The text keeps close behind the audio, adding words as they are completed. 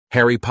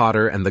Harry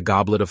Potter and the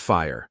Goblet of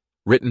Fire,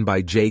 written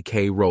by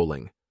J.K.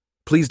 Rowling.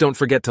 Please don't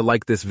forget to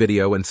like this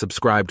video and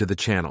subscribe to the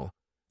channel.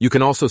 You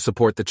can also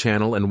support the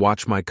channel and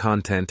watch my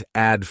content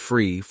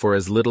ad-free for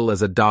as little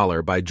as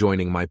 $1 by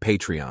joining my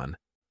Patreon.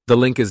 The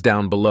link is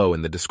down below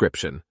in the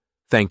description.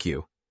 Thank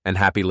you, and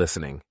happy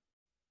listening.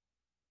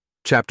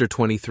 Chapter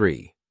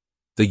 23.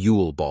 The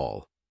Yule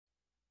Ball.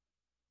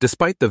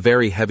 Despite the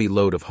very heavy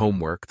load of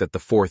homework that the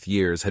fourth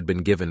years had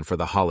been given for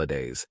the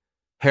holidays,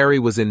 Harry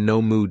was in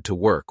no mood to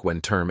work when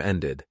term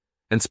ended,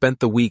 and spent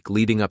the week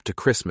leading up to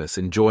Christmas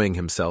enjoying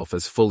himself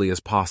as fully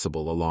as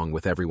possible along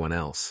with everyone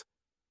else.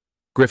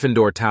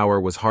 Gryffindor Tower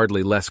was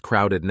hardly less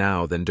crowded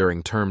now than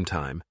during term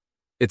time.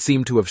 It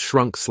seemed to have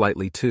shrunk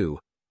slightly too,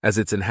 as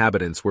its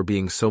inhabitants were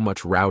being so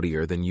much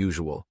rowdier than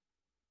usual.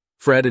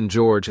 Fred and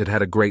George had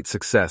had a great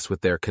success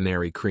with their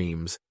canary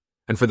creams,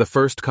 and for the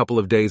first couple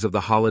of days of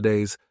the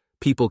holidays,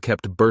 people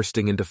kept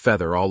bursting into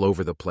feather all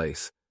over the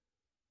place.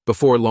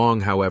 Before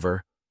long,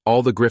 however,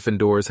 all the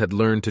Gryffindors had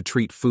learned to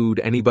treat food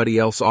anybody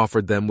else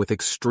offered them with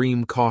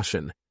extreme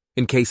caution,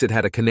 in case it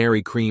had a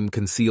canary cream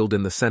concealed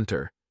in the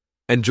center,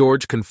 and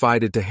George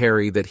confided to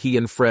Harry that he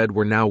and Fred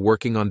were now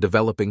working on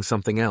developing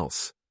something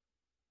else.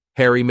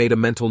 Harry made a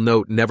mental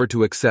note never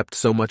to accept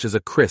so much as a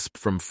crisp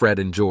from Fred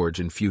and George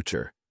in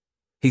future.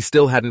 He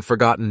still hadn't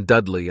forgotten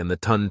Dudley and the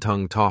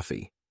Tun-Tung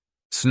Toffee.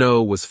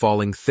 Snow was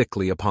falling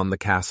thickly upon the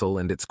castle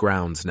and its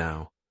grounds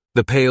now.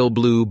 The pale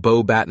blue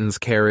Beauxbatons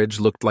carriage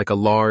looked like a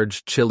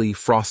large, chilly,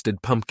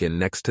 frosted pumpkin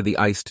next to the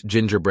iced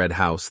gingerbread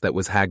house that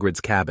was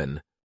Hagrid's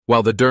cabin,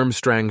 while the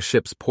Durmstrang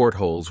ship's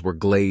portholes were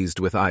glazed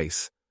with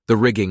ice, the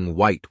rigging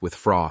white with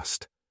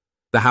frost.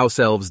 The house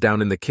elves down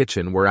in the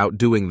kitchen were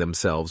outdoing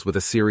themselves with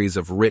a series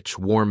of rich,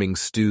 warming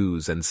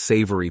stews and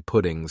savory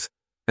puddings,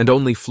 and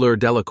only Fleur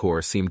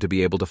Delacour seemed to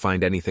be able to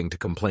find anything to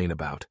complain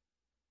about.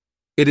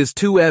 "It is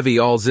too heavy,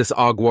 all this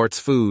Hogwarts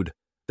food,"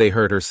 they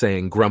heard her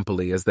saying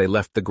grumpily as they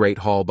left the great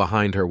hall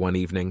behind her one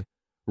evening,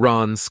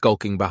 Ron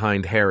skulking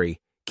behind Harry,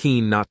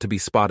 keen not to be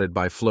spotted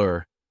by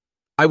Fleur.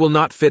 "I will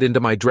not fit into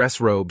my dress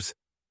robes."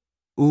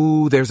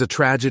 "Ooh, there's a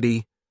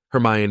tragedy,"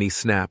 Hermione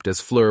snapped as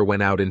Fleur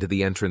went out into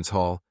the entrance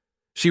hall.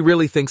 "She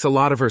really thinks a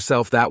lot of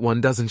herself, that one,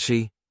 doesn't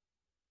she?"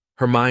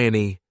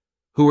 "Hermione,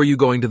 who are you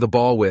going to the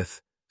ball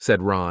with?"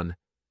 said Ron.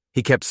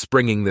 He kept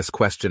springing this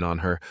question on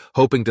her,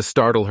 hoping to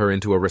startle her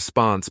into a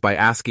response by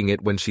asking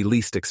it when she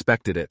least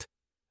expected it.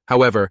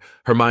 However,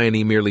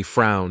 Hermione merely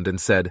frowned and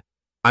said,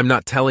 "I'm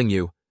not telling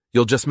you.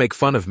 You'll just make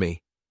fun of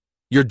me."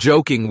 "You're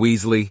joking,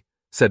 Weasley,"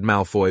 said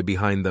Malfoy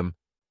behind them.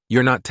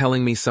 "You're not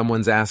telling me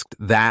someone's asked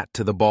that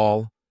to the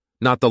ball?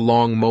 Not the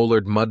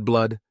long-molared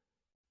mudblood?"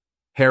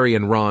 Harry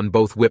and Ron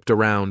both whipped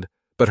around,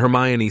 but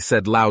Hermione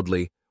said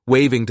loudly,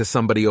 waving to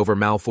somebody over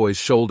Malfoy's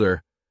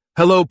shoulder,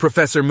 "Hello,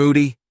 Professor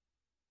Moody."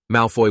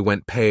 Malfoy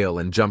went pale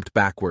and jumped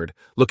backward,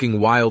 looking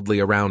wildly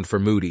around for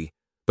Moody,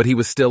 but he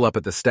was still up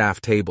at the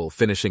staff table,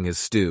 finishing his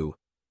stew.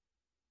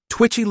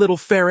 "Twitchy little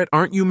ferret,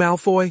 aren't you,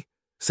 Malfoy?"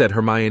 said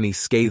Hermione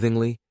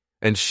scathingly,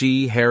 and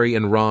she, Harry,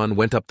 and Ron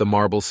went up the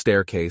marble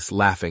staircase,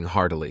 laughing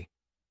heartily.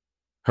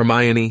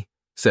 "Hermione,"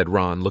 said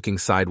Ron, looking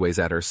sideways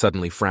at her,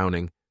 suddenly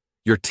frowning,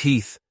 "your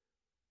teeth."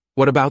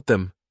 "What about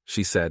them?"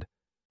 she said.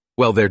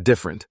 "Well, they're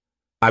different.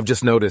 I've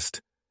just noticed."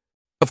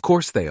 "Of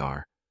course they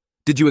are.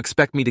 Did you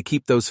expect me to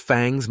keep those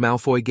fangs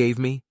Malfoy gave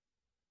me?"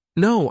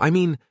 "No, I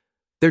mean,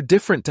 they're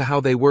different to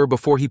how they were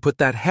before he put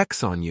that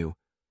hex on you.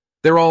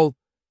 They're all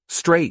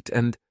straight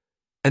and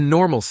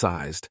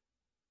normal-sized."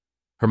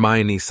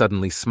 Hermione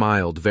suddenly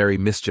smiled very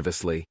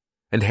mischievously,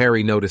 and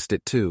Harry noticed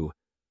it too.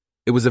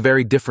 It was a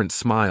very different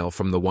smile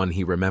from the one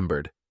he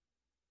remembered.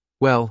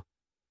 "Well,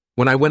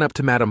 when I went up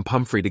to Madame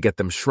Pomfrey to get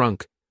them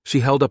shrunk, she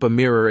held up a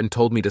mirror and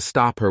told me to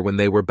stop her when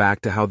they were back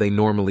to how they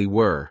normally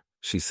were,"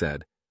 she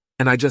said.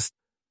 "And I just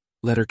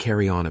let her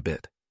carry on a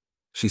bit."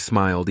 She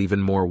smiled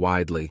even more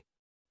widely.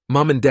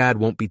 "Mom and Dad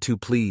won't be too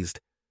pleased.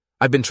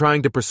 I've been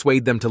trying to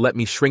persuade them to let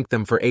me shrink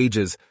them for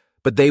ages,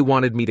 but they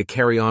wanted me to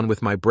carry on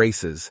with my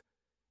braces.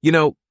 You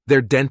know,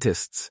 they're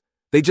dentists.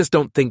 They just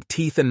don't think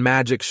teeth and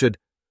magic should—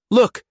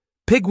 Look,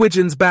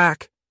 Pigwidgeon's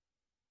back!"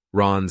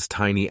 Ron's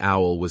tiny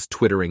owl was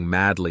twittering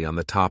madly on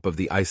the top of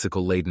the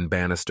icicle-laden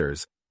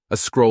banisters, a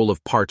scroll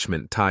of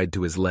parchment tied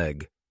to his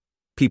leg.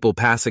 People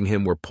passing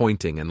him were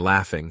pointing and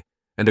laughing,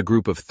 and a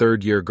group of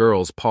third-year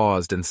girls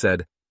paused and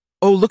said,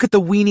 "Oh, look at the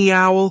weenie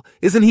owl!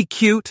 Isn't he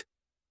cute?"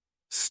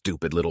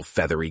 "Stupid little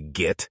feathery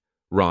git,"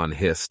 Ron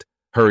hissed,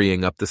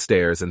 hurrying up the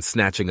stairs and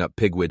snatching up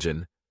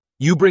Pigwidgeon.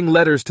 "You bring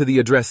letters to the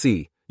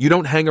addressee. You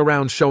don't hang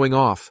around showing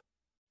off."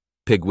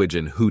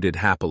 Pigwidgeon hooted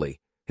happily,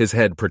 his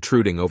head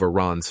protruding over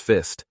Ron's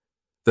fist.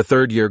 The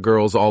third-year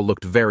girls all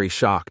looked very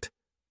shocked.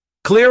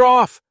 "Clear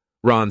off!"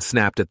 Ron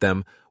snapped at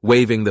them,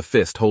 waving the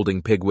fist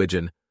holding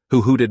Pigwidgeon,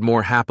 who hooted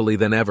more happily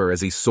than ever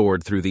as he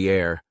soared through the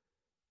air.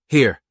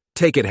 "Here,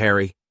 take it,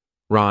 Harry,"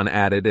 Ron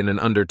added in an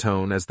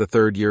undertone as the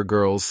third-year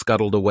girls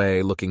scuttled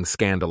away looking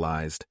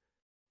scandalized.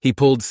 He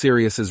pulled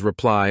Sirius's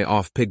reply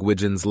off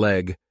Pigwidgeon's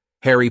leg,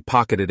 Harry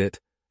pocketed it,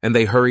 and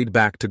they hurried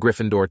back to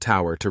Gryffindor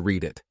Tower to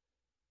read it.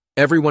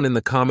 Everyone in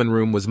the common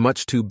room was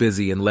much too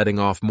busy in letting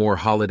off more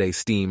holiday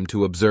steam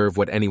to observe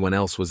what anyone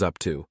else was up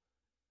to.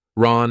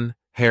 Ron,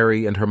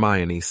 Harry, and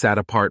Hermione sat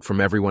apart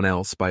from everyone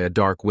else by a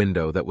dark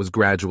window that was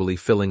gradually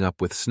filling up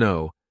with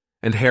snow,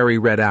 and Harry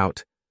read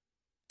out,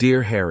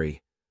 "Dear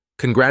Harry,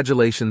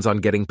 congratulations on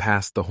getting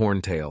past the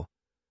horntail.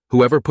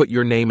 Whoever put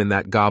your name in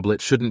that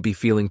goblet shouldn't be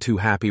feeling too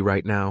happy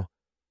right now.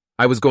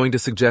 I was going to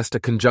suggest a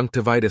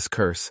conjunctivitis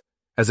curse,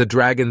 as a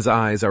dragon's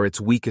eyes are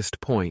its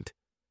weakest point."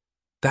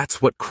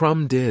 "That's what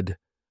Crumb did,"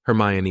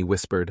 Hermione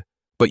whispered.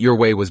 "But your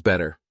way was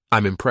better.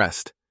 I'm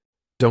impressed.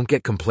 Don't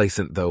get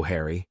complacent, though,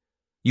 Harry.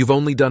 You've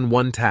only done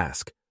one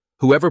task.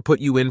 Whoever put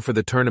you in for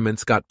the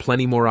tournament's got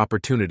plenty more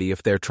opportunity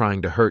if they're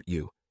trying to hurt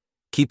you.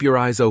 Keep your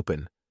eyes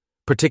open,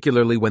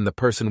 particularly when the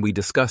person we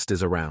discussed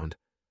is around,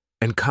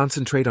 and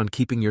concentrate on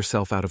keeping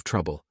yourself out of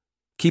trouble.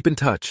 Keep in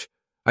touch.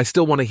 I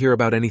still want to hear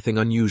about anything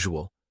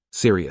unusual.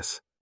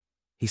 Sirius."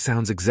 "He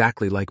sounds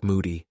exactly like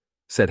Moody,"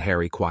 said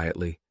Harry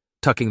quietly,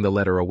 tucking the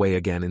letter away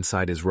again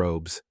inside his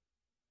robes.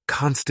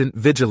 "Constant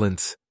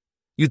vigilance.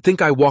 You'd think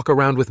I walk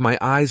around with my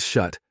eyes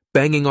shut,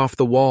 banging off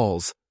the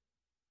walls."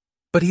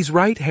 "But he's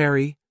right,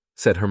 Harry,"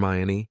 said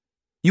Hermione.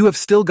 "You have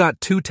still got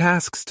 2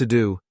 tasks to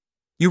do.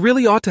 You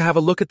really ought to have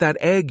a look at that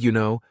egg,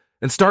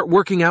 and start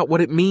working out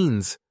what it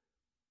means."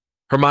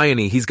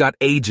 "Hermione, he's got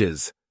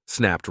ages,"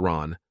 snapped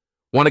Ron.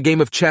 "Want a game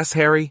of chess,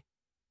 Harry?"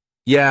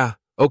 "Yeah,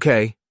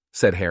 okay,"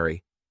 said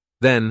Harry.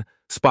 Then,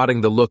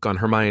 spotting the look on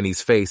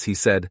Hermione's face, he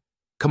said,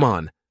 "Come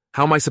on,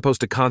 how am I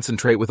supposed to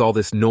concentrate with all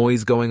this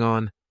noise going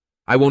on?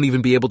 I won't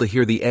even be able to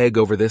hear the egg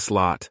over this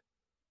lot."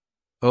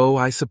 "Oh,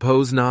 I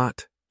suppose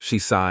not," she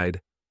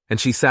sighed, and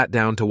she sat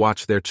down to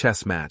watch their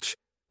chess match,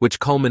 which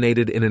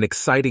culminated in an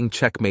exciting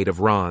checkmate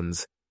of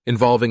Ron's,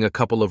 involving a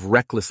couple of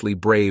recklessly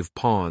brave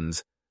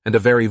pawns and a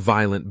very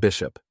violent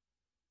bishop.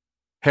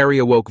 Harry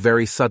awoke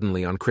very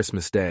suddenly on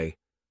Christmas Day.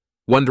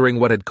 Wondering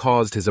what had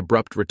caused his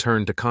abrupt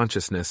return to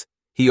consciousness,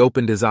 he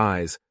opened his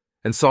eyes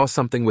and saw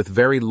something with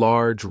very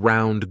large,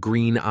 round,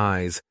 green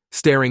eyes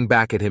staring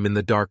back at him in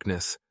the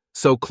darkness,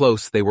 so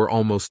close they were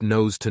almost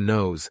nose to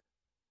nose.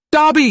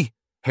 "Dobby!"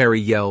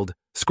 Harry yelled,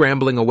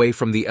 scrambling away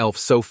from the elf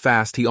so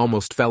fast he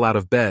almost fell out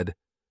of bed.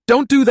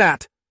 "Don't do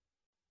that!"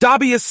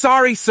 "Dobby is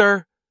sorry,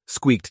 sir,"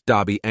 squeaked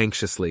Dobby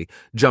anxiously,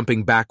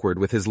 jumping backward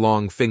with his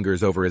long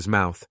fingers over his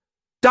mouth.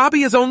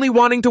 "Dobby is only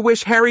wanting to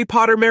wish Harry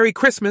Potter Merry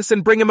Christmas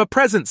and bring him a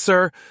present,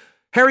 sir.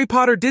 Harry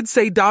Potter did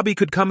say Dobby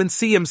could come and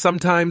see him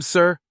sometimes,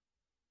 sir."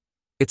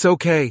 "It's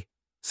okay,"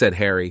 said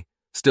Harry,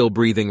 still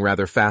breathing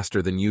rather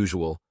faster than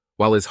usual,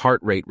 while his heart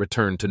rate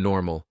returned to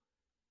normal.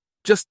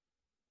 Just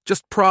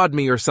prod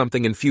me or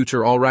something in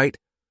future, all right?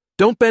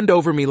 Don't bend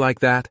over me like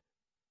that."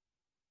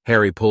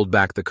 Harry pulled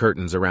back the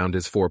curtains around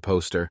his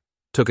 4-poster,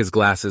 took his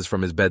glasses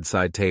from his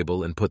bedside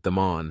table and put them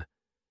on.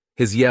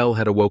 His yell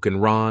had awoken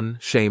Ron,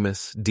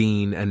 Seamus,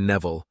 Dean, and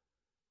Neville.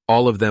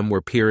 All of them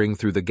were peering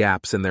through the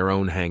gaps in their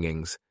own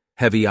hangings,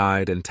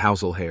 heavy-eyed and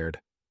tousle-haired.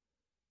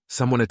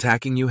 "Someone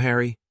attacking you,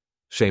 Harry?"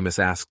 Seamus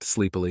asked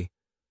sleepily.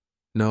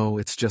 "No,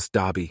 it's just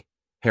Dobby,"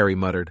 Harry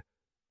muttered.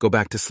 "Go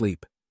back to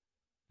sleep."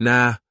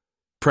 "Nah,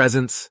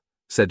 presents,"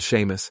 said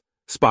Seamus,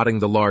 spotting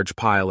the large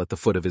pile at the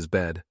foot of his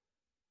bed.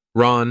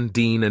 Ron,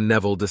 Dean, and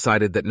Neville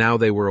decided that now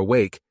they were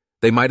awake,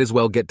 they might as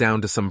well get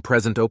down to some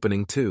present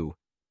opening too.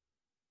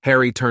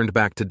 Harry turned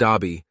back to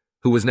Dobby,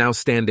 who was now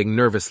standing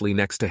nervously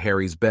next to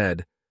Harry's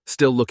bed,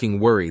 still looking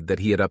worried that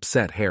he had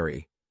upset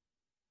Harry.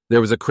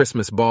 There was a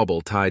Christmas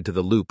bauble tied to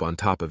the loop on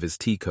top of his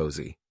tea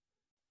cozy.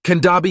 "Can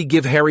Dobby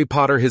give Harry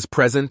Potter his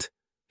present?"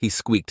 he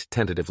squeaked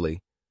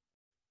tentatively.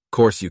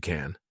 "Course you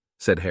can,"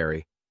 said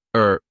Harry.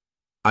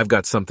 I've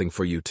got something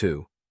for you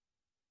too."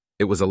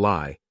 It was a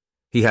lie.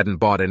 He hadn't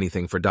bought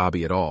anything for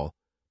Dobby at all,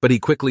 but he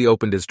quickly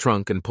opened his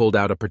trunk and pulled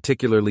out a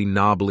particularly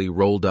knobbly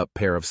rolled-up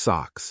pair of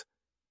socks.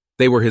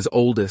 They were his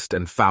oldest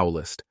and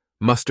foulest,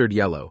 mustard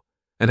yellow,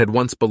 and had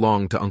once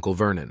belonged to Uncle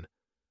Vernon.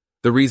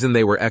 The reason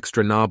they were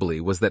extra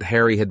knobbly was that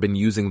Harry had been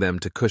using them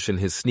to cushion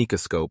his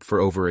sneakoscope for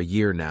over a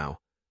year now.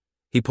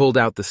 He pulled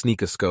out the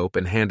sneakoscope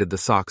and handed the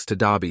socks to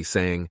Dobby,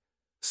 saying,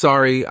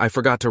 "Sorry, I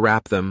forgot to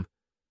wrap them."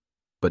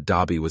 But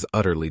Dobby was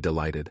utterly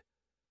delighted.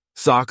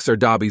 "Socks are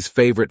Dobby's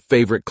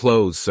favorite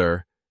clothes,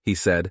 sir," he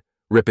said,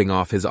 ripping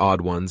off his odd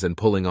ones and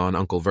pulling on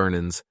Uncle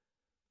Vernon's.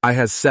 "I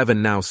has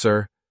 7 now,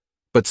 sir.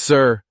 But,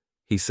 sir,"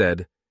 he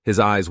said, his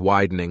eyes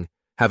widening,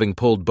 having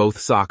pulled both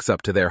socks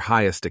up to their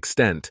highest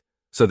extent,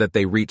 so that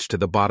they reached to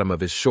the bottom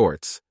of his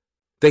shorts.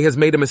 "They has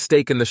made a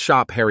mistake in the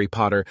shop, Harry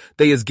Potter.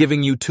 They is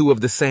giving you 2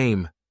 of the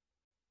same."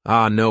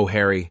 "Ah, no,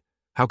 Harry.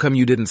 How come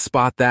you didn't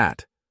spot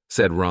that?"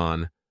 said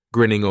Ron,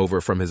 grinning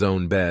over from his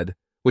own bed,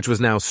 which was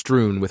now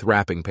strewn with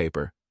wrapping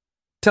paper.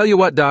 "Tell you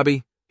what,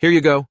 Dobby, here you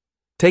go.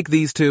 Take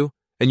these 2,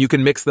 and you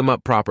can mix them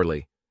up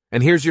properly.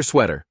 And here's your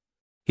sweater."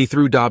 He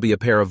threw Dobby a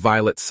pair of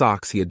violet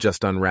socks he had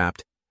just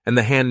unwrapped, and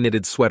the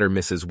hand-knitted sweater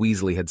Mrs.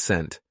 Weasley had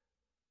sent.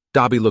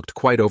 Dobby looked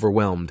quite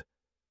overwhelmed.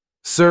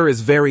 "Sir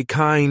is very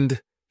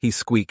kind," he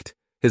squeaked,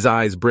 his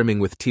eyes brimming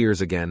with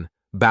tears again,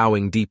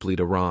 bowing deeply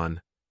to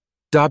Ron.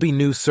 "Dobby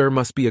knew Sir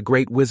must be a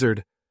great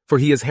wizard, for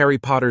he is Harry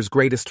Potter's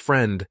greatest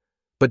friend,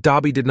 But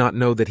Dobby did not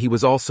know that he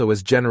was also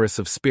as generous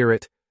of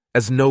spirit,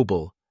 as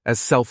noble,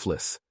 as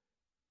selfless.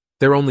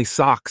 "They're only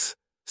socks,"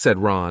 said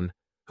Ron,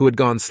 who had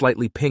gone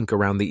slightly pink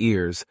around the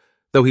ears,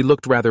 though he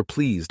looked rather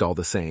pleased all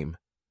the same.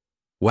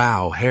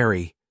 "Wow,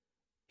 Harry."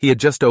 He had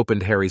just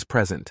opened Harry's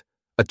present,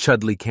 a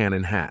Chudley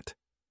cannon hat.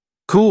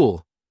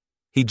 "Cool."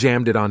 He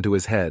jammed it onto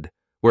his head,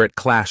 where it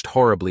clashed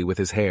horribly with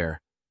his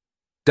hair.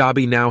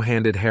 Dobby now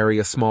handed Harry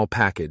a small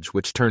package,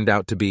 which turned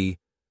out to be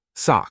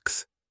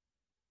socks.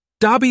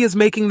 "Dobby is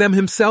making them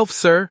himself,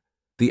 sir,"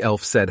 the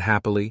elf said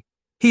happily.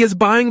 "He is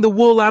buying the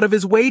wool out of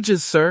his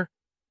wages, sir."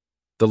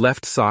 The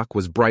left sock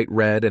was bright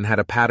red and had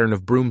a pattern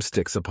of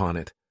broomsticks upon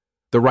it.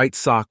 The right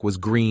sock was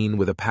green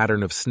with a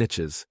pattern of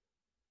snitches.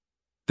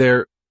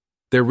 They're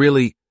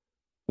really—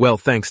 "Well,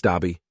 thanks,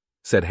 Dobby,"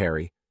 said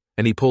Harry,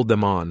 and he pulled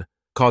them on,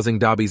 causing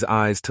Dobby's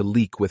eyes to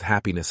leak with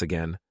happiness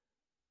again.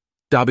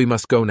 "Dobby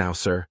must go now,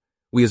 sir.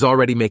 We is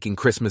already making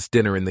Christmas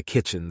dinner in the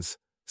kitchens,"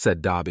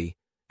 said Dobby,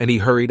 and he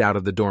hurried out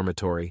of the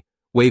dormitory,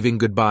 waving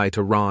goodbye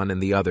to Ron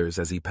and the others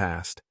as he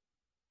passed.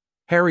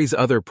 Harry's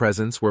other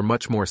presents were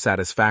much more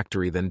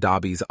satisfactory than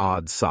Dobby's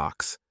odd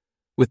socks,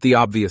 with the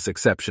obvious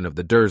exception of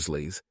the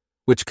Dursleys,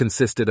 which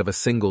consisted of a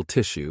single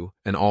tissue,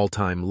 an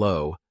all-time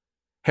low.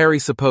 Harry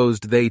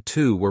supposed they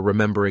too were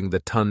remembering the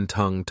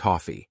Tun-Tung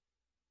toffee.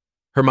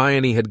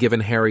 Hermione had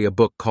given Harry a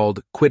book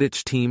called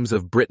Quidditch Teams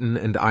of Britain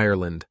and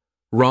Ireland,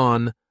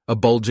 Ron a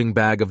bulging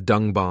bag of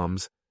dung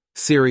bombs,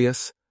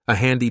 Sirius a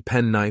handy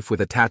penknife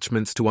with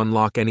attachments to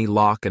unlock any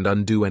lock and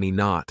undo any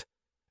knot,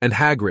 and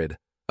Hagrid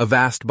a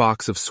vast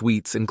box of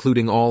sweets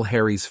including all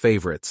Harry's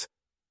favorites,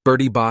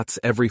 Bertie Bott's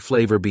every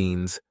flavor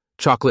beans,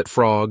 chocolate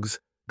frogs,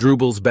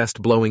 Drooble's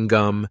best blowing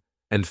gum,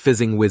 and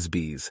fizzing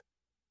Whizbees.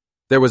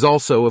 There was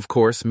also, of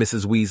course,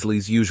 Mrs.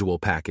 Weasley's usual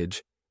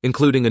package,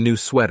 including a new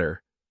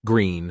sweater,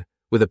 green,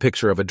 with a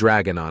picture of a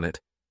dragon on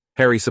it.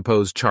 Harry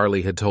supposed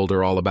Charlie had told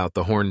her all about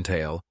the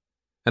horntail,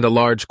 and a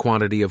large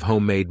quantity of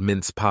homemade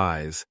mince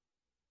pies.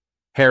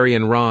 Harry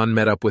and Ron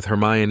met up with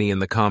Hermione in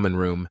the common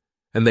room,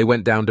 and they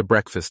went down to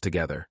breakfast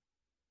together.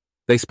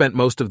 They spent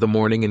most of the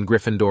morning in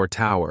Gryffindor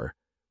Tower,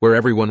 where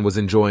everyone was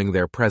enjoying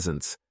their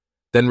presents,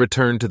 then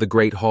returned to the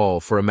Great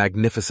Hall for a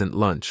magnificent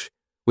lunch,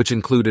 which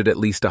included at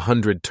least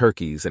 100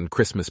 turkeys and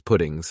Christmas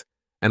puddings,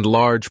 and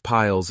large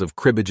piles of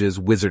Cribbage's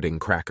wizarding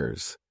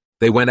crackers.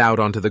 They went out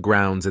onto the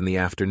grounds in the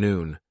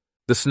afternoon.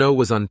 The snow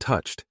was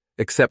untouched,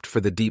 except for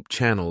the deep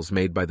channels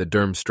made by the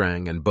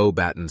Durmstrang and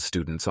Beauxbaton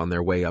students on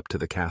their way up to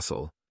the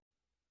castle.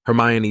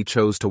 Hermione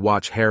chose to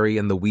watch Harry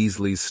and the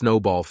Weasleys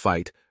snowball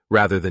fight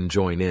rather than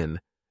join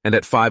in, and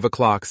at 5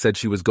 o'clock said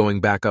she was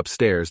going back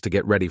upstairs to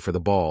get ready for the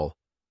ball.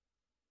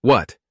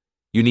 "What?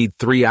 You need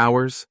 3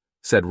 hours?"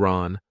 said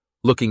Ron,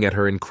 looking at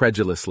her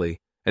incredulously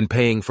and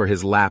paying for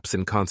his lapse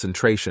in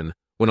concentration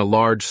when a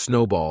large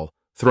snowball,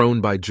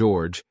 thrown by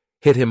George,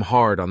 hit him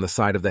hard on the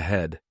side of the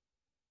head.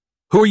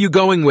 "Who are you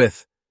going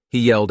with?" he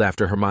yelled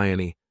after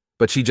Hermione,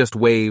 but she just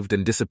waved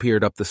and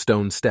disappeared up the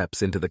stone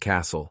steps into the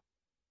castle.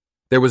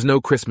 There was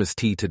no Christmas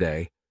tea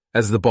today,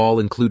 as the ball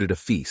included a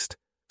feast,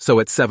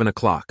 so at 7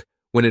 o'clock,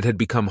 when it had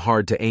become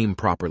hard to aim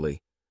properly,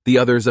 the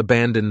others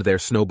abandoned their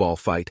snowball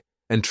fight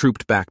and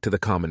trooped back to the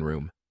common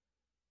room.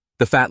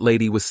 The fat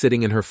lady was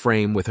sitting in her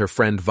frame with her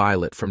friend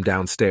Violet from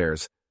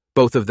downstairs,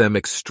 both of them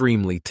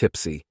extremely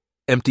tipsy,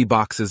 empty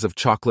boxes of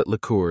chocolate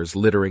liqueurs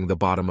littering the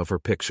bottom of her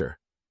picture.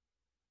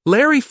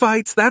 "Larry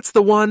fights, that's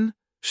the one,"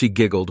 she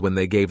giggled when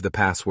they gave the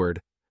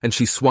password, and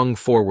she swung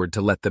forward to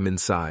let them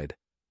inside.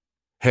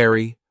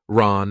 Harry,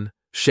 Ron,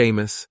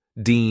 Seamus,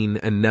 Dean,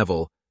 and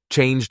Neville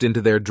changed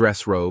into their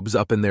dress robes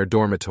up in their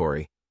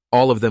dormitory,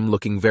 all of them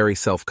looking very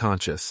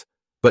self-conscious,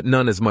 but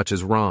none as much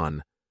as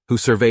Ron, who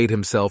surveyed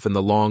himself in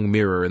the long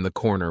mirror in the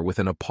corner with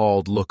an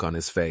appalled look on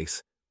his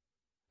face.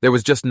 There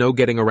was just no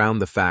getting around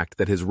the fact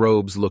that his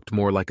robes looked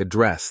more like a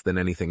dress than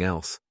anything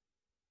else.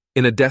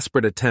 In a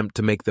desperate attempt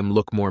to make them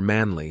look more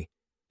manly,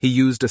 he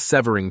used a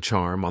severing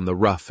charm on the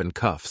ruff and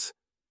cuffs.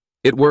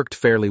 It worked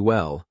fairly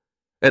well.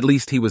 At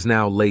least he was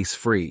now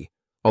lace-free,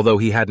 although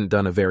he hadn't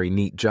done a very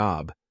neat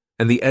job,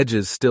 and the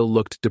edges still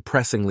looked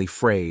depressingly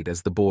frayed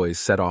as the boys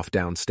set off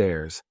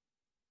downstairs.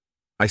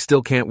 "I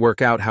still can't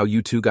work out how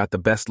you two got the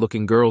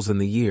best-looking girls in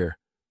the year,"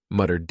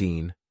 muttered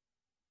Dean.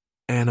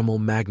 "Animal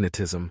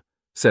magnetism,"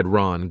 said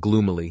Ron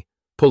gloomily,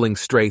 pulling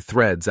stray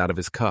threads out of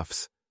his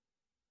cuffs.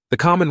 The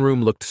common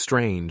room looked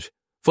strange,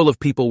 full of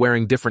people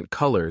wearing different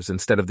colors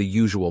instead of the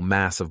usual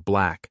mass of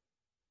black.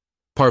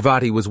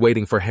 Parvati was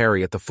waiting for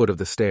Harry at the foot of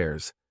the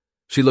stairs.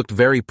 She looked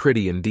very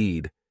pretty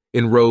indeed,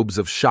 in robes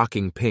of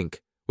shocking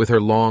pink, with her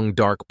long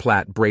dark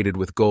plait braided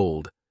with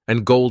gold,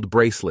 and gold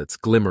bracelets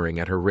glimmering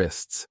at her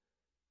wrists.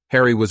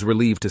 Harry was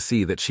relieved to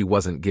see that she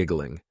wasn't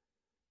giggling.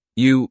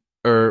 "You,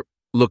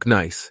 look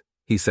nice,"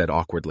 he said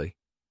awkwardly.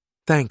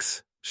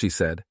 "Thanks," she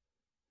said.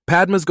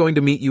 "Padma's going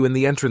to meet you in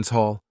the entrance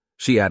hall,"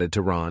 she added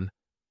to Ron.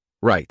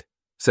 "Right,"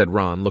 said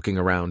Ron, looking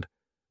around.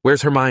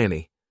 "Where's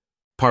Hermione?"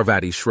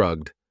 Parvati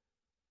shrugged.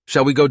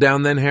 "Shall we go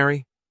down then,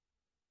 Harry?"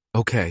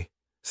 "Okay,"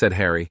 said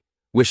Harry,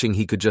 wishing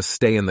he could just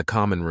stay in the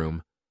common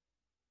room.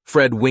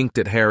 Fred winked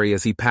at Harry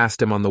as he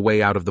passed him on the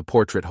way out of the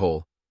portrait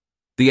hole.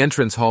 The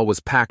entrance hall was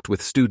packed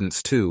with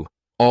students too,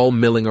 all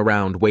milling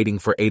around waiting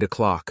for 8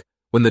 o'clock,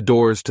 when the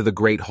doors to the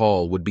great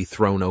hall would be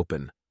thrown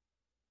open.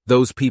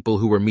 Those people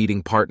who were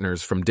meeting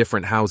partners from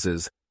different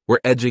houses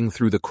were edging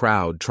through the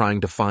crowd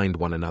trying to find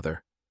one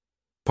another.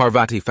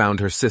 Parvati found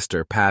her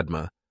sister,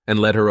 Padma, and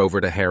led her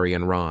over to Harry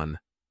and Ron.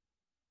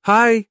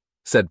 "Hi,"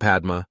 said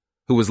Padma,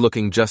 who was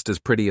looking just as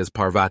pretty as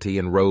Parvati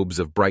in robes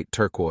of bright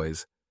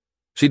turquoise.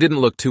 She didn't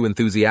look too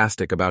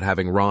enthusiastic about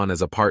having Ron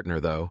as a partner,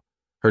 though.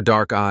 Her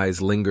dark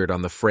eyes lingered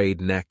on the frayed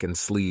neck and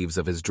sleeves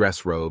of his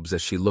dress robes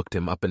as she looked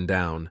him up and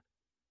down.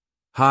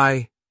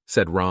 "Hi,"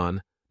 said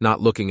Ron,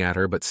 not looking at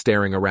her but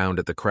staring around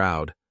at the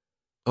crowd.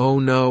 "Oh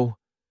no."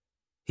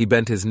 He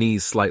bent his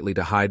knees slightly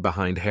to hide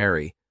behind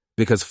Harry,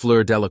 because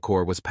Fleur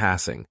Delacour was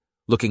passing,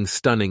 looking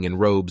stunning in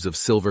robes of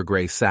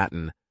silver-gray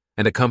satin,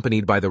 and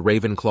accompanied by the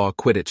Ravenclaw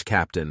Quidditch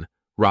captain,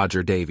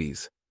 Roger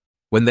Davies.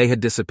 When they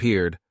had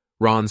disappeared,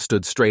 Ron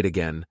stood straight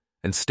again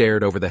and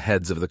stared over the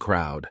heads of the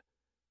crowd.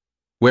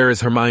 "Where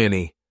is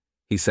Hermione?"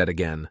 he said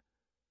again.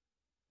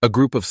 A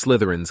group of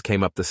Slytherins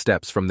came up the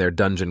steps from their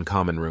dungeon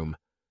common room.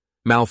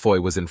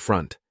 Malfoy was in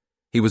front.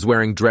 He was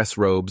wearing dress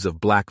robes of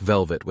black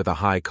velvet with a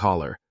high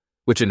collar,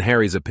 which in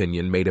Harry's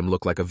opinion made him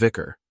look like a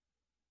vicar.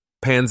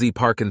 Pansy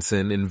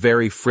Parkinson, in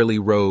very frilly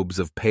robes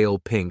of pale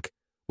pink,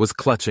 was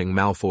clutching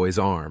Malfoy's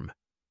arm.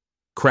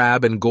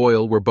 Crabbe and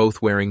Goyle were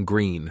both wearing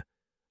green.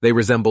 They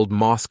resembled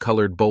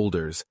moss-colored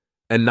boulders,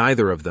 and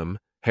neither of them,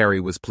 Harry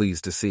was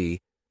pleased to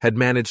see, had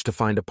managed to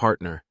find a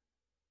partner.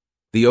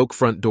 The oak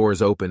front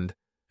doors opened,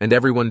 and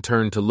everyone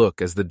turned to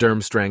look as the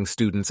Durmstrang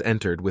students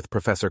entered with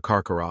Professor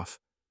Karkaroff.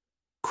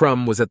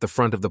 Krum was at the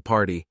front of the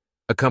party,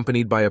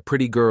 accompanied by a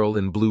pretty girl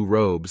in blue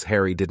robes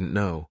Harry didn't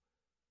know.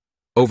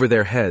 Over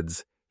their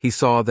heads, he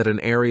saw that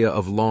an area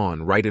of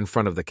lawn right in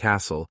front of the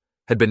castle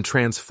had been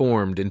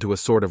transformed into a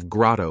sort of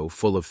grotto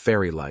full of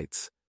fairy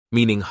lights,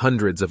 meaning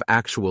hundreds of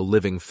actual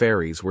living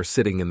fairies were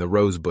sitting in the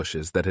rose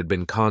bushes that had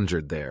been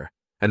conjured there,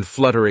 and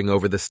fluttering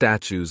over the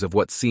statues of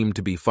what seemed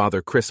to be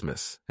Father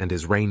Christmas and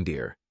his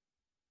reindeer.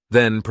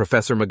 Then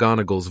Professor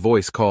McGonagall's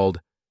voice called,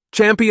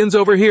 "Champions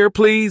over here,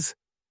 please!"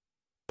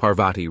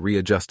 Parvati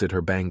readjusted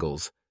her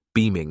bangles,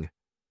 beaming.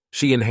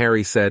 She and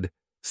Harry said,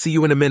 "See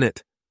you in a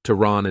minute," to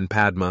Ron and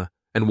Padma,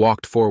 and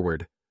walked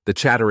forward, the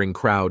chattering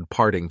crowd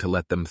parting to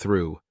let them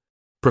through.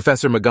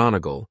 Professor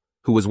McGonagall,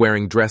 who was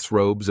wearing dress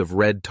robes of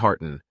red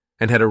tartan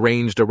and had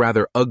arranged a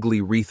rather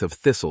ugly wreath of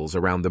thistles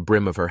around the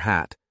brim of her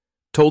hat,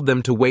 told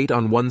them to wait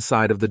on one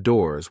side of the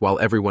doors while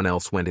everyone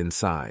else went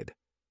inside.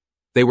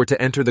 They were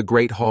to enter the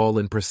great hall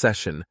in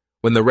procession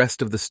when the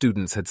rest of the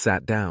students had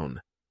sat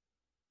down.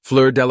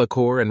 Fleur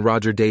Delacour and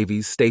Roger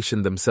Davies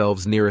stationed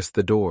themselves nearest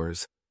the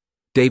doors.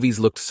 Davies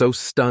looked so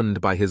stunned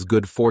by his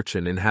good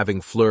fortune in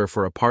having Fleur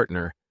for a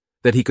partner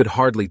that he could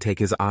hardly take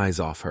his eyes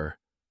off her.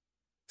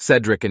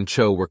 Cedric and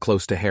Cho were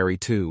close to Harry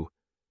too.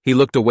 He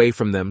looked away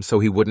from them so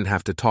he wouldn't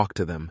have to talk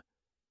to them.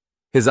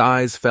 His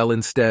eyes fell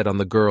instead on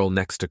the girl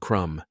next to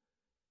Krum.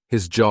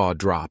 His jaw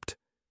dropped.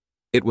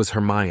 It was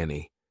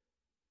Hermione.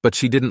 But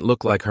she didn't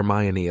look like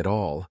Hermione at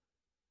all.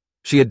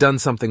 She had done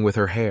something with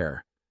her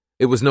hair.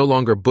 It was no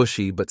longer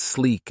bushy but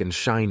sleek and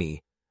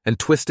shiny, and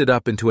twisted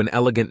up into an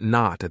elegant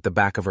knot at the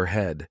back of her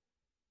head.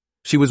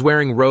 She was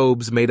wearing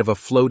robes made of a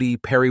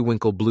floaty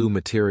periwinkle blue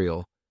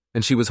material,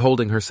 and she was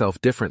holding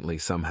herself differently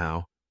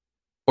somehow.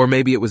 Or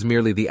maybe it was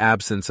merely the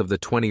absence of the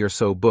 20 or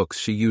so books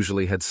she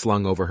usually had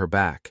slung over her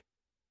back.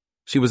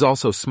 She was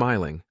also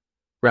smiling,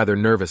 rather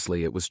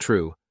nervously, it was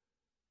true,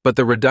 but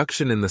the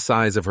reduction in the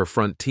size of her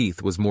front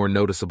teeth was more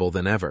noticeable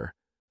than ever.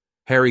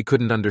 Harry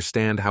couldn't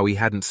understand how he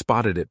hadn't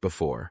spotted it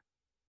before.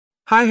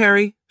 "Hi,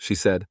 Harry," she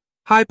said.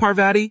 "Hi,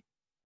 Parvati."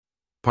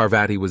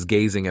 Parvati was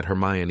gazing at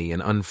Hermione in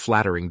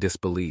unflattering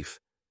disbelief.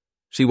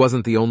 She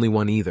wasn't the only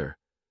one either.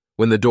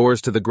 When the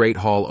doors to the Great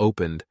Hall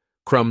opened,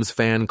 Krum's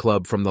fan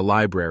club from the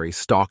library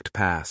stalked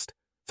past,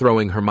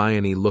 throwing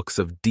Hermione looks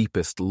of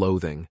deepest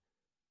loathing.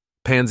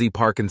 Pansy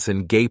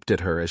Parkinson gaped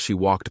at her as she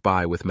walked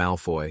by with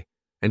Malfoy,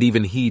 and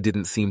even he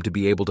didn't seem to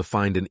be able to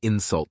find an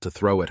insult to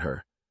throw at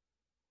her.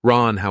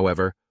 Ron,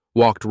 however,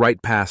 walked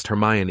right past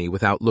Hermione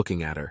without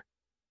looking at her.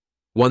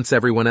 Once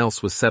everyone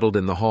else was settled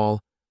in the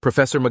hall,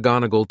 Professor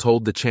McGonagall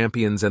told the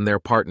champions and their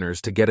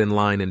partners to get in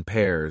line in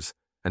pairs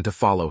and to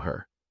follow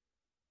her.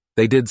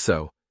 They did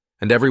so,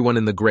 and everyone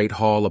in the great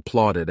hall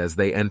applauded as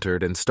they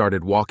entered and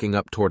started walking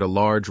up toward a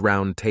large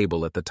round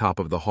table at the top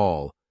of the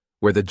hall,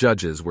 where the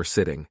judges were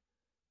sitting.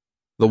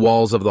 The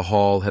walls of the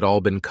hall had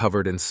all been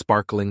covered in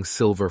sparkling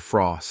silver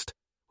frost,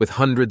 with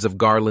hundreds of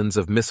garlands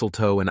of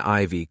mistletoe and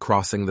ivy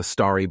crossing the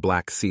starry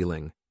black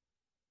ceiling.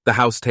 The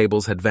house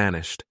tables had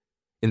vanished.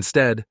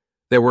 Instead,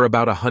 there were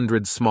about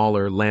 100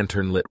 smaller,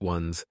 lantern-lit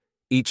ones,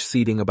 each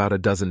seating about a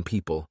dozen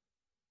people.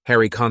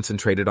 Harry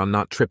concentrated on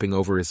not tripping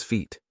over his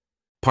feet.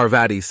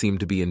 Parvati seemed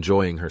to be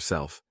enjoying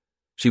herself.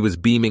 She was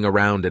beaming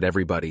around at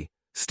everybody,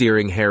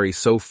 steering Harry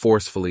so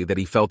forcefully that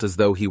he felt as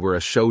though he were a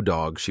show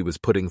dog she was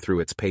putting through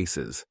its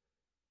paces.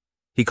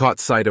 He caught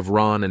sight of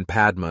Ron and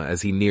Padma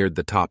as he neared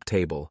the top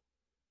table.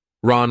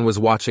 Ron was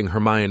watching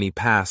Hermione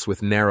pass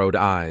with narrowed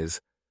eyes.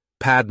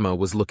 Padma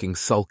was looking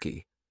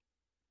sulky.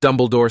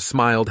 Dumbledore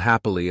smiled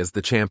happily as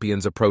the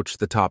champions approached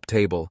the top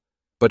table,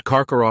 but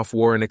Karkaroff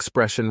wore an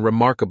expression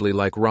remarkably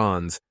like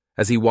Ron's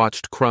as he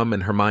watched Krum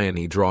and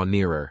Hermione draw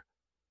nearer.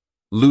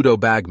 Ludo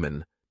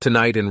Bagman,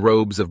 tonight in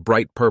robes of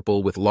bright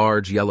purple with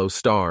large yellow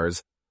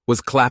stars,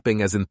 was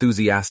clapping as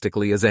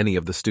enthusiastically as any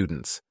of the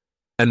students,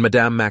 and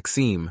Madame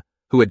Maxime,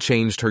 who had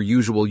changed her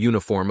usual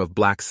uniform of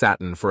black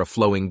satin for a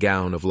flowing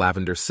gown of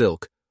lavender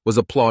silk, was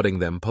applauding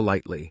them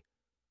politely.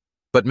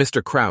 But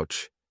Mr.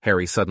 Crouch,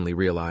 Harry suddenly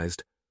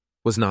realized,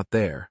 was not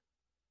there.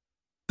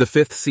 The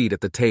fifth seat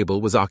at the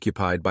table was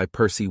occupied by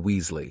Percy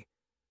Weasley.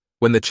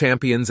 When the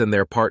champions and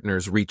their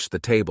partners reached the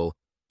table,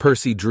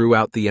 Percy drew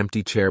out the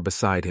empty chair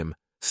beside him,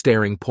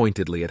 staring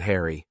pointedly at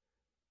Harry.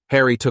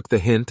 Harry took the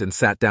hint and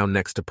sat down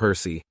next to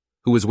Percy,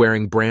 who was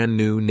wearing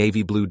brand-new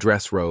navy blue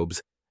dress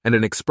robes and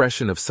an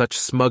expression of such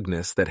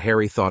smugness that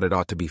Harry thought it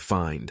ought to be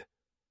fined.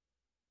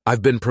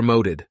 "I've been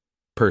promoted,"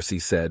 Percy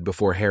said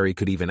before Harry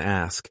could even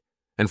ask,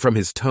 and from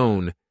his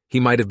tone, he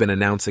might have been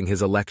announcing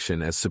his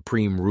election as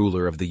supreme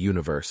ruler of the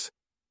universe.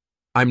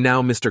 "I'm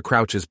now Mr.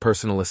 Crouch's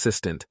personal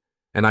assistant,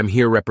 and I'm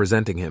here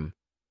representing him."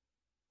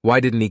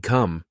 "Why didn't he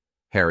come?"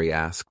 Harry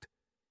asked.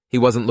 He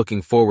wasn't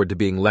looking forward to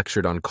being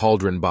lectured on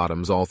cauldron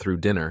bottoms all through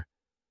dinner.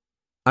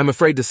 "I'm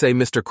afraid to say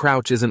Mr.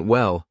 Crouch isn't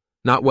well,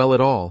 not well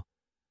at all.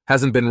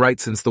 Hasn't been right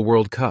since the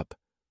World Cup.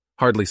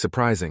 Hardly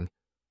surprising.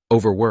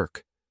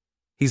 Overwork.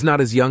 He's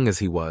not as young as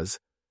he was,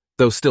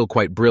 though still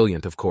quite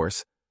brilliant, of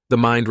course. The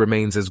mind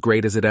remains as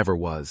great as it ever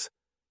was.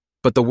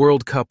 But the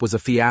World Cup was a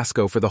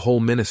fiasco for the whole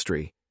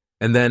ministry,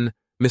 and then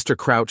Mr.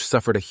 Crouch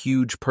suffered a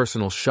huge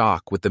personal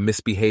shock with the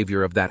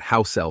misbehavior of that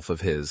house elf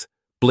of his,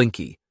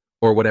 Blinky,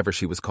 or whatever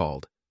she was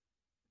called.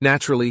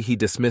 Naturally, he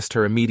dismissed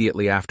her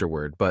immediately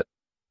afterward, but,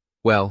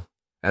 well,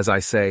 as I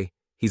say,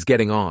 he's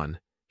getting on.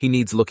 He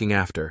needs looking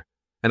after,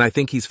 and I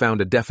think he's found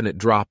a definite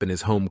drop in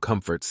his home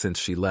comforts since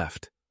she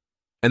left.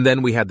 And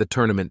then we had the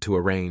tournament to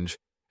arrange,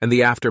 and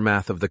the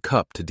aftermath of the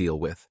cup to deal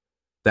with.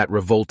 That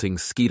revolting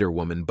Skeeter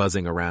woman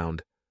buzzing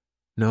around.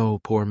 No,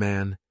 poor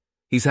man.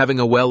 He's having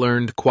a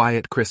well-earned,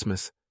 quiet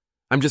Christmas.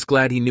 I'm just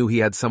glad he knew he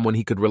had someone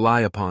he could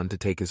rely upon to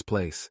take his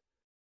place.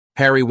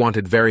 Harry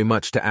wanted very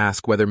much to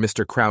ask whether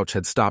Mr. Crouch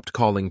had stopped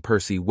calling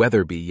Percy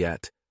Weatherby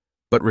yet,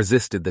 but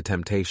resisted the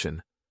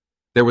temptation.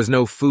 There was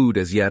no food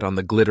as yet on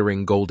the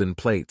glittering golden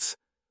plates,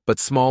 but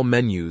small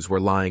menus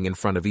were lying in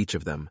front of each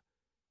of them.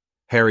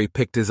 Harry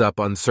picked his up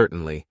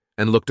uncertainly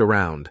and looked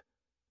around.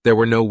 There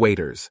were no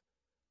waiters.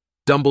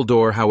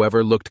 Dumbledore,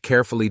 however, looked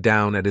carefully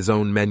down at his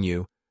own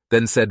menu,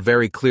 then said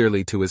very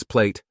clearly to his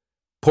plate,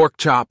 "Pork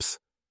chops,"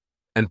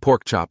 and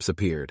pork chops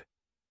appeared.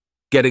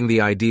 Getting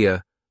the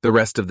idea, the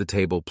rest of the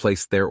table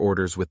placed their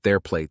orders with their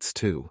plates,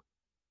 too.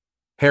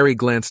 Harry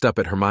glanced up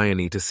at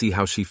Hermione to see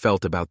how she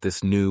felt about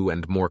this new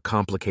and more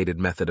complicated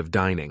method of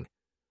dining.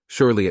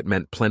 Surely it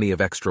meant plenty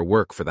of extra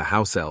work for the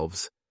house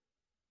elves.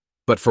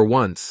 But for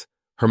once,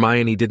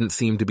 Hermione didn't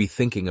seem to be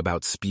thinking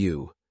about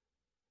spew.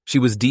 She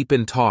was deep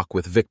in talk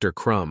with Victor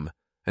Krum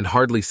and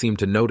hardly seemed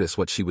to notice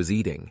what she was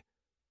eating.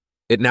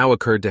 It now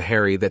occurred to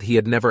Harry that he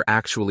had never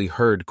actually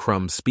heard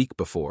Krum speak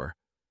before,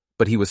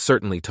 but he was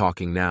certainly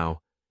talking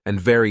now, and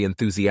very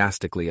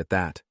enthusiastically at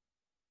that.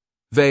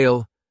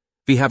 "Vale,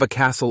 we have a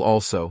castle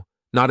also,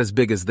 not as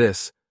big as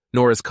this,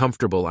 nor as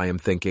comfortable, I am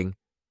thinking,"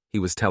 he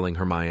was telling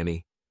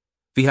Hermione.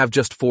 "We have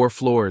just 4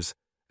 floors,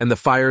 and the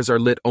fires are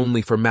lit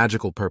only for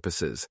magical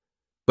purposes.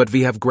 But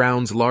we have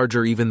grounds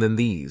larger even than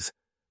these,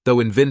 though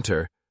in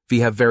winter we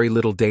have very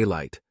little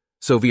daylight,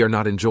 so we are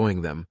not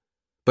enjoying them.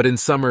 But in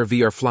summer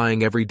we are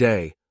flying every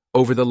day,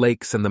 over the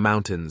lakes and the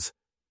mountains."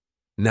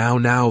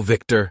 Now,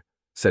 Victor,"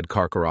 said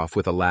Karkaroff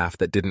with a laugh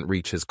that didn't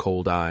reach his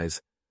cold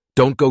eyes.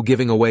 "Don't go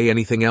giving away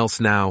anything else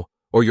now,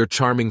 or your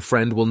charming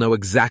friend will know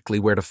exactly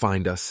where to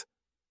find us."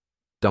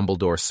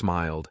 Dumbledore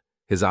smiled,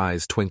 his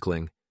eyes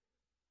twinkling.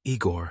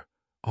 "Igor,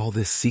 all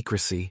this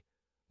secrecy.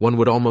 One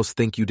would almost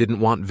think you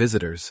didn't want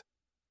visitors."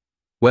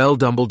 "Well,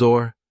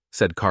 Dumbledore,"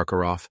 said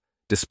Karkaroff,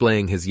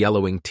 displaying his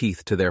yellowing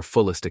teeth to their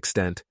fullest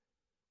extent,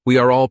 "we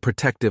are all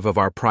protective of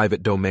our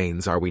private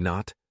domains, are we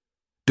not?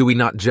 Do we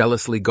not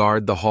jealously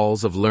guard the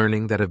halls of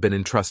learning that have been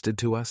entrusted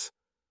to us?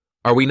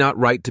 Are we not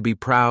right to be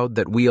proud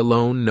that we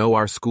alone know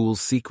our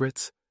school's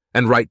secrets,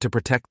 and right to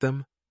protect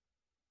them?"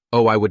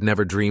 "Oh, I would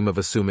never dream of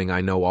assuming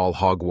I know all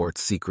Hogwarts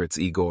secrets,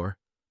 Igor,"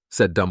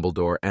 said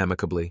Dumbledore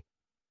amicably.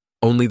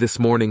 "Only this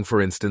morning, for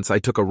instance, I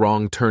took a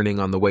wrong turning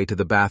on the way to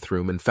the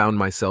bathroom and found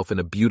myself in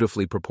a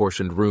beautifully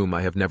proportioned room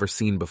I have never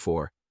seen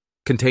before,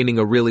 containing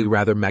a really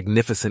rather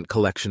magnificent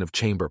collection of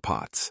chamber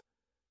pots.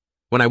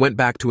 When I went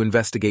back to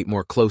investigate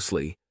more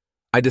closely,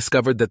 I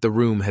discovered that the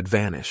room had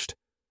vanished.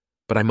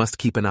 But I must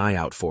keep an eye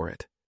out for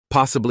it.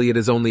 Possibly it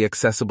is only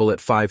accessible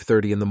at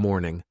 5:30 in the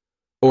morning,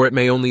 or it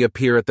may only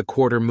appear at the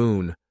quarter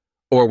moon,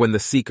 or when the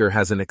seeker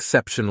has an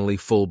exceptionally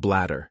full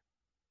bladder."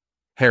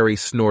 Harry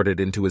snorted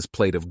into his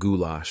plate of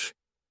goulash.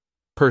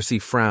 Percy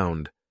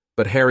frowned,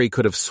 but Harry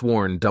could have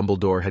sworn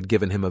Dumbledore had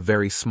given him a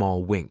very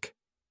small wink.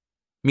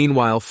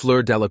 Meanwhile,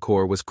 Fleur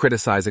Delacour was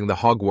criticizing the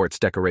Hogwarts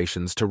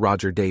decorations to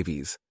Roger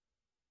Davies.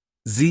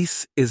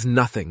 "This is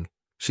nothing,"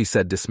 she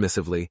said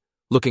dismissively,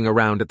 looking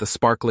around at the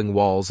sparkling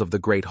walls of the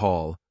great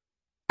hall.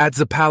 At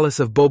the palace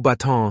of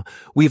Beaubaton,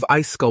 we've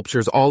ice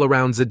sculptures all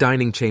around the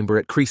dining chamber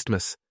at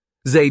Christmas.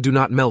 They do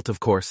not melt, of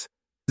course.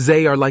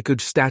 They are like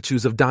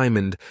statues of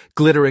diamond,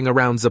 glittering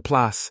around the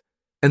place.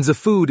 And the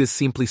food is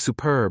simply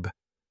superb.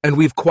 And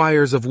we've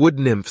choirs of wood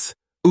nymphs,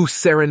 who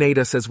serenade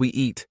us as we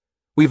eat.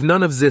 We've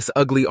none of this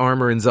ugly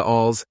armor in the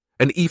halls,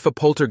 and if a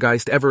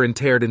poltergeist ever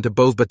entered into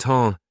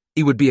Beaubaton,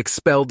 he would be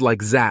expelled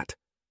like that.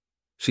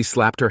 She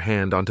slapped her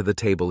hand onto the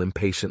table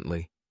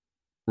impatiently.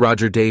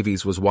 Roger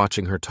Davies was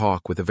watching her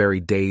talk with a very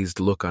dazed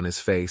look on his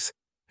face,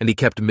 and he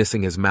kept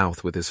missing his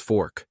mouth with his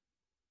fork.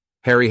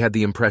 Harry had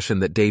the impression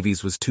that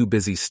Davies was too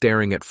busy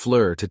staring at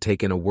Fleur to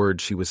take in a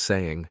word she was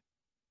saying.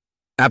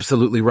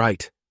 Absolutely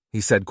right,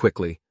 he said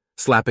quickly,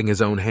 slapping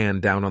his own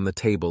hand down on the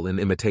table in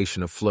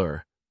imitation of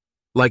Fleur.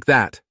 Like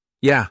that,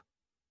 yeah.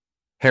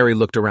 Harry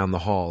looked around the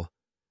hall.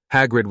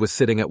 Hagrid was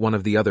sitting at one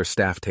of the other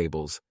staff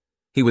tables.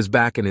 He was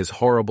back in his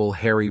horrible,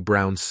 hairy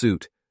brown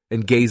suit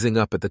and gazing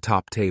up at the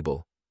top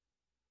table.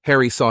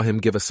 Harry saw him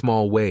give a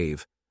small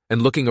wave,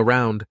 and looking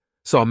around,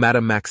 saw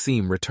Madame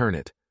Maxime return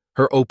it,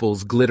 her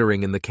opals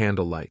glittering in the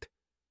candlelight.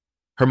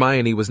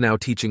 Hermione was now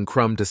teaching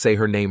Krum to say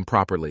her name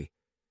properly.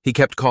 He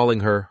kept calling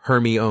her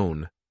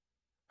Hermione.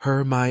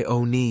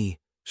 Hermione,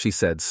 she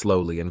said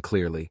slowly and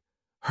clearly.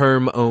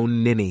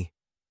 Herm-own-ninny.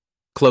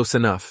 Close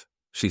enough,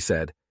 she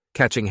said,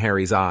 catching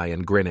Harry's eye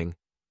and grinning.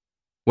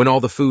 When all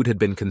the food had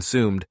been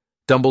consumed,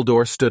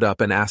 Dumbledore stood up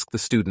and asked the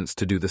students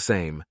to do the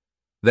same.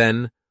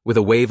 Then, with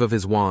a wave of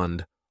his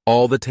wand,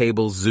 all the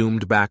tables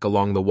zoomed back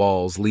along the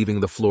walls,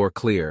 leaving the floor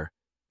clear,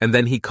 and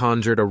then he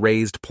conjured a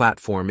raised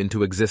platform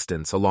into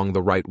existence along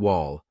the right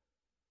wall.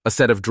 A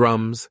set of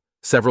drums,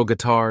 several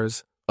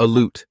guitars, a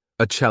lute,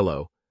 a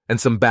cello,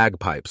 and some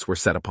bagpipes were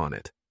set upon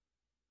it.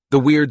 The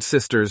Weird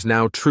Sisters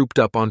now trooped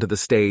up onto the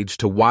stage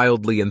to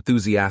wildly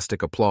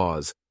enthusiastic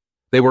applause.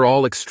 They were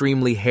all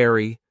extremely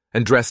hairy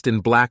and dressed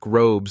in black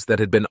robes that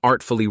had been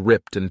artfully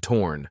ripped and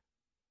torn.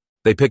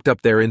 They picked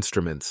up their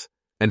instruments,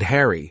 and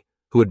Harry,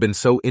 who had been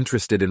so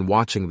interested in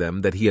watching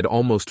them that he had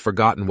almost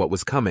forgotten what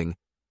was coming,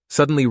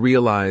 suddenly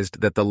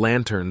realized that the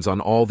lanterns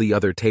on all the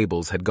other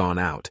tables had gone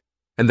out,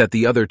 and that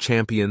the other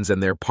champions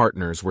and their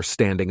partners were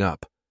standing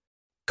up.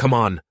 "Come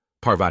on,"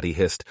 Parvati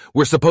hissed.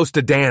 "We're supposed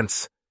to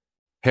dance!"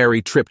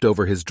 Harry tripped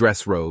over his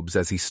dress robes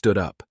as he stood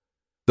up.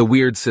 The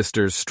Weird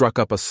Sisters struck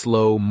up a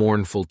slow,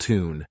 mournful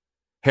tune.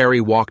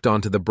 Harry walked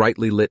onto the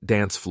brightly lit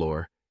dance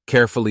floor,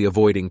 carefully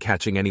avoiding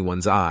catching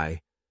anyone's eye.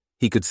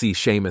 He could see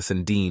Seamus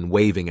and Dean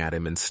waving at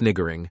him and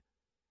sniggering.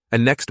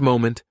 And next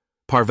moment,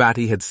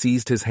 Parvati had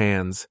seized his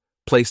hands,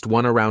 placed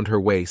one around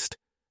her waist,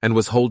 and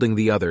was holding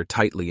the other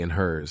tightly in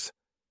hers.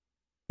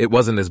 It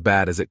wasn't as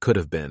bad as it could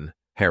have been,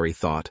 Harry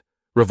thought,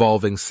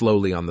 revolving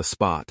slowly on the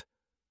spot.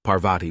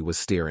 Parvati was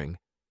steering.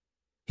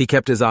 He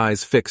kept his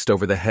eyes fixed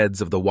over the heads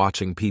of the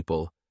watching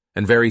people,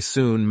 and very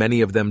soon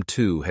many of them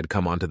too had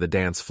come onto the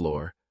dance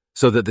floor,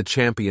 so that the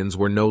champions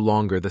were no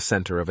longer the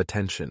center of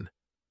attention.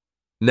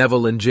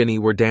 Neville and Ginny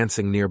were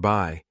dancing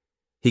nearby.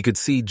 He could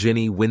see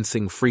Ginny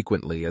wincing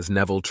frequently as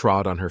Neville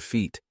trod on her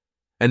feet,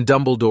 and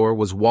Dumbledore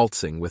was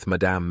waltzing with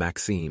Madame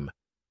Maxime.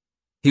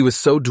 He was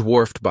so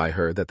dwarfed by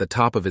her that the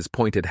top of his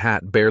pointed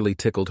hat barely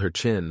tickled her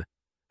chin.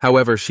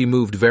 However, she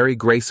moved very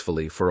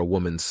gracefully for a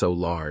woman so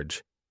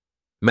large.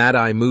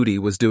 Mad-Eye Moody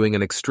was doing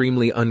an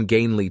extremely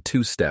ungainly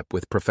two-step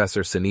with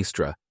Professor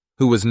Sinistra,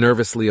 who was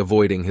nervously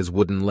avoiding his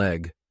wooden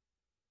leg.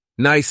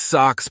 "Nice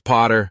socks,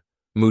 Potter,"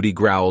 Moody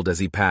growled as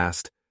he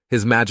passed,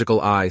 his magical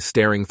eye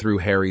staring through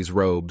Harry's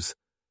robes.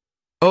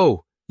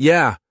 "Oh,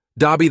 yeah,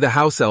 Dobby the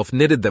house elf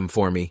knitted them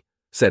for me,"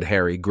 said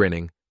Harry,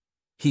 grinning.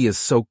 "He is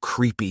so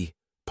creepy,"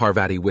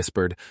 Parvati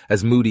whispered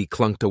as Moody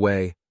clunked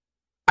away.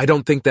 "I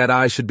don't think that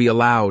eye should be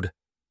allowed."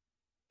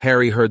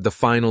 Harry heard the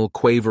final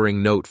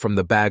quavering note from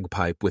the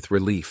bagpipe with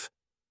relief.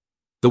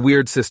 The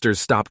Weird Sisters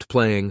stopped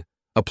playing,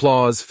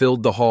 applause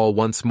filled the hall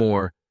once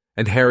more,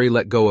 and Harry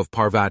let go of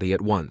Parvati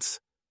at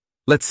once.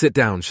 "Let's sit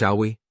down, shall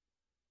we?"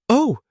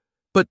 "Oh,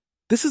 but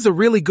this is a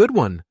really good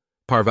one,"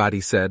 Parvati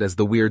said as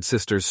the Weird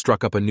Sisters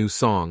struck up a new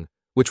song,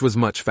 which was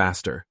much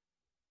faster.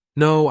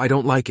 "No, I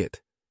don't like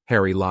it,"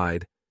 Harry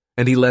lied,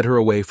 and he led her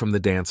away from the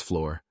dance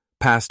floor,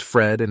 past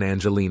Fred and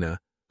Angelina,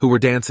 who were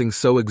dancing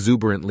so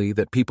exuberantly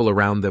that people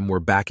around them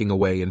were backing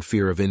away in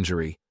fear of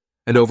injury,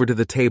 and over to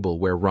the table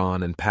where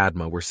Ron and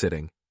Padma were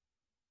sitting.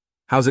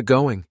 "How's it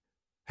going?"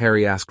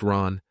 Harry asked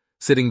Ron,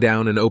 sitting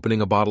down and opening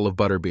a bottle of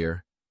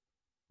butterbeer.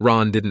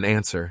 Ron didn't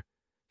answer.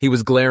 He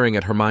was glaring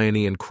at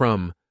Hermione and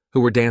Krum, who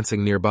were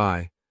dancing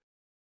nearby.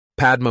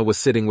 Padma was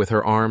sitting with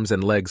her arms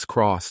and legs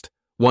crossed,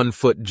 one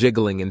foot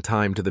jiggling in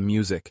time to the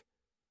music.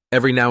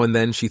 Every now and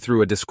then she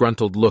threw a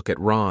disgruntled look at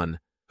Ron,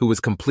 who was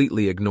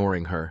completely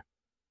ignoring her.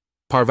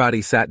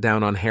 Parvati sat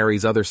down on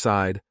Harry's other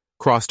side,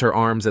 crossed her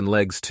arms and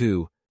legs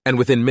too, and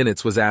within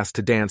minutes was asked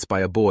to dance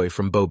by a boy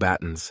from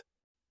Beauxbatons.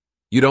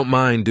 "You don't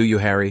mind, do you,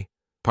 Harry?"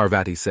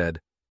 Parvati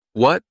said.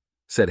 "What?"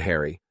 said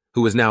Harry,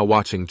 who was now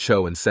watching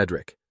Cho and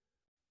Cedric.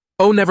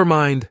 "Oh, never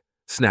mind,"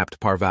 snapped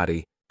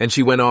Parvati, and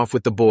she went off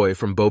with the boy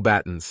from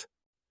Beauxbatons.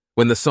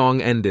 When the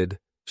song ended,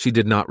 she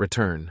did not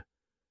return.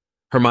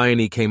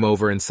 Hermione came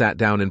over and sat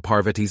down in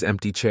Parvati's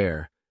empty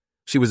chair.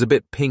 She was a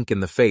bit pink in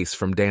the face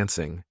from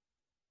dancing.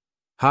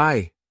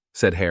 "Hi,"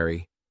 said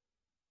Harry.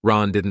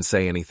 Ron didn't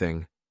say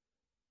anything.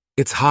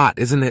 "It's hot,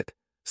 isn't it?"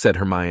 said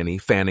Hermione,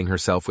 fanning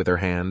herself with her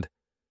hand.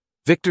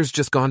 "Victor's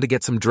just gone to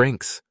get some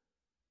drinks."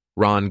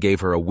 Ron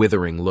gave her a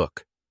withering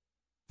look.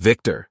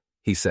 "Victor,"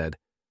 he said.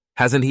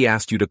 "Hasn't he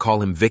asked you to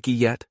call him Vicky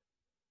yet?"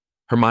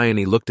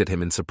 Hermione looked at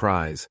him in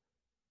surprise.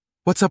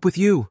 "What's up with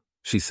you?"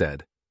 she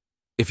said.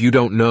 "If you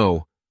don't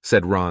know,"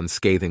 said Ron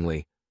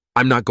scathingly,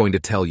 "I'm not going to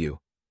tell you."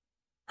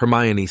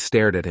 Hermione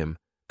stared at him,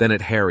 then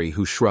at Harry,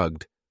 who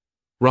shrugged.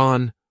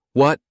 "Ron,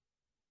 what?"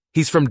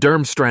 "He's from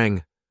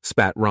Durmstrang,"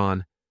 spat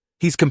Ron.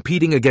 "He's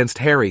competing against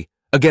Harry,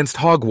 against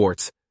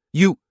Hogwarts.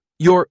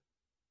 You're—"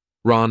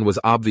 Ron was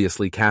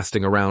obviously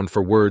casting around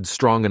for words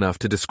strong enough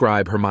to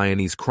describe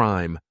Hermione's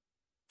crime.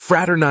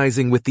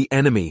 "Fraternizing with the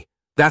enemy.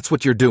 That's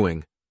what you're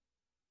doing."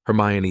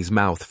 Hermione's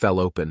mouth fell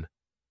open.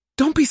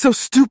 "Don't be so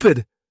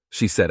stupid,"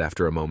 she said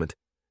after a moment.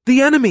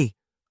 "The enemy!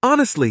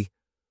 Honestly,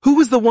 who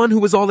was the one who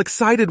was all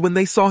excited when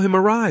they saw him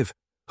arrive?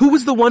 Who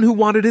was the one who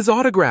wanted his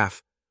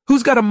autograph?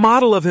 Who's got a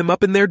model of him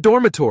up in their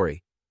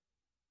dormitory?"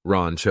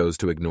 Ron chose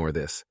to ignore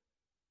this.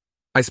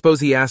 "I suppose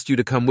he asked you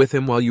to come with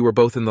him while you were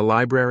both in the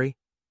library?"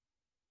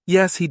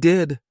 "Yes, he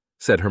did,"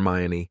 said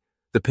Hermione,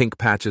 the pink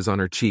patches on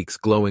her cheeks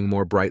glowing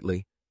more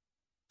brightly.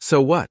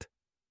 "So what?"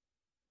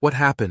 "What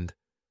happened?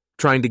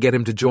 Trying to get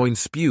him to join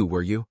Spew,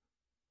 were you?"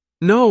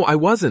 "No, I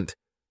wasn't.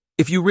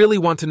 If you really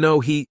want to know,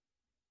 he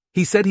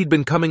said he'd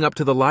been coming up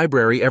to the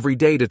library every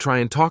day to try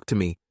and talk to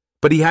me,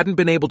 but he hadn't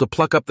been able to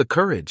pluck up the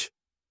courage."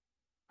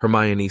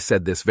 Hermione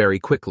said this very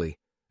quickly,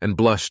 and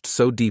blushed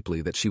so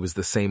deeply that she was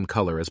the same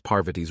color as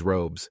Parvati's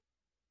robes.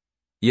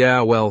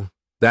 "Yeah, well,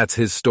 that's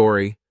his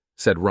story,"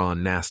 said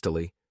Ron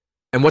nastily.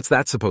 "And what's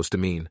that supposed to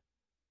mean?"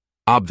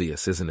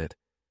 "Obvious, isn't it?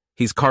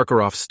 He's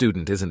Karkaroff's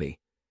student, isn't he?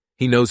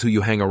 He knows who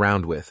you hang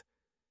around with.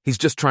 He's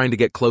just trying to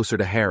get closer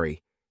to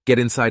Harry, get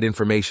inside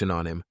information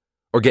on him,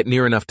 or get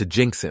near enough to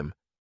jinx him."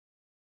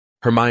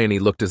 Hermione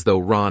looked as though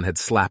Ron had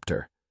slapped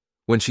her.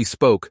 When she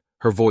spoke,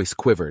 her voice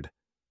quivered.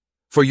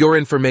 "For your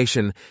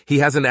information, he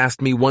hasn't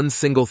asked me one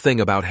single thing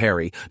about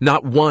Harry.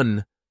 Not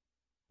one."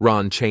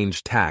 Ron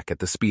changed tack at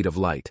the speed of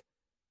light.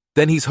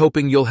 "Then he's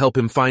hoping you'll help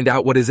him find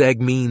out what his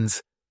egg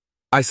means.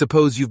 I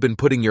suppose you've been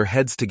putting your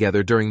heads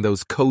together during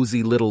those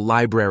cozy little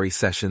library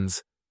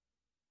sessions."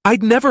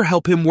 "I'd never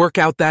help him work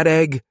out that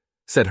egg,"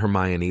 said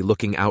Hermione,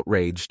 looking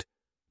outraged.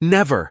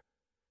 "Never.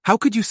 How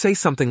could you say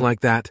something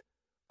like that?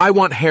 I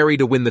want Harry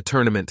to win the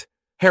tournament.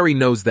 Harry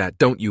knows that,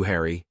 don't you,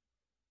 Harry?"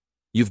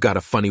 "You've got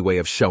a funny way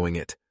of showing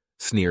it,"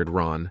 sneered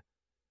Ron.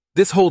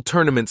 "This whole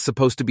tournament's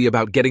supposed to be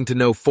about getting to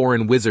know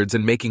foreign wizards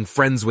and making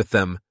friends with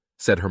them,"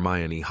 said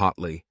Hermione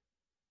hotly.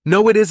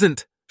 "No, it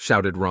isn't,"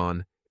 shouted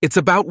Ron. "It's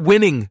about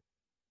winning."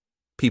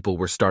 People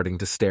were starting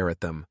to stare at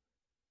them.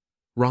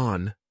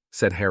 "Ron,"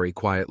 said Harry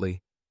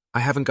quietly,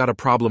 "I haven't got a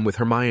problem with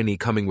Hermione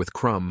coming with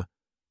Krum."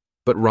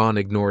 But Ron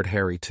ignored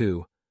Harry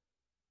too.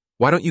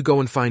 "Why don't you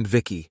go and find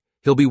Vicky?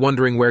 He'll be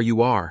wondering where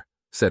you are,"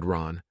 said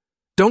Ron.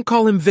 "Don't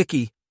call him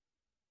Vicky."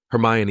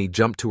 Hermione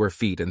jumped to her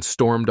feet and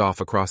stormed off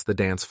across the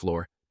dance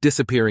floor,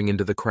 disappearing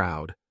into the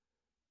crowd.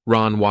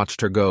 Ron watched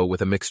her go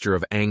with a mixture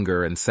of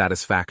anger and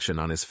satisfaction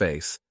on his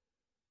face.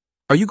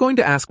 "Are you going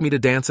to ask me to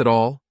dance at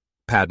all?"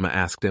 Padma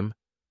asked him.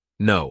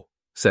 "No,"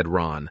 said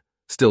Ron,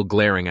 still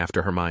glaring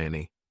after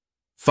Hermione.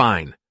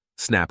 "Fine,"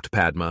 snapped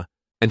Padma,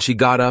 and she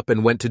got up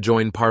and went to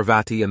join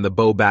Parvati and the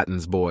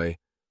Beauxbatons boy,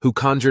 who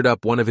conjured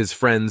up one of his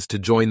friends to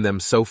join them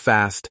so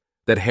fast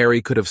that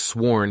Harry could have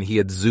sworn he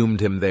had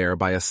zoomed him there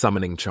by a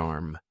summoning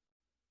charm.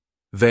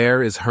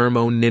 "Where is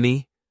Hermione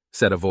Ninny?"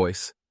 said a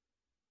voice.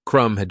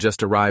 Krum had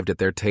just arrived at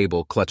their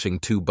table clutching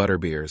 2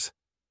 butterbeers.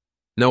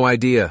 "No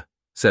idea,"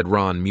 said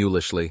Ron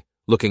mulishly,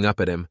 looking up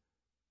at him.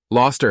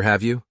 "Lost her,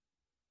 have you?"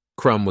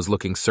 Krum was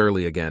looking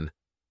surly again.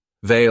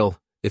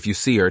 "Vale, if you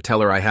see her, tell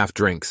her I have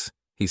drinks,"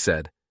 he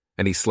said,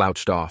 and he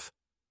slouched off.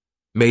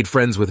 "Made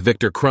friends with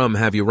Victor Krum,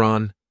 have you,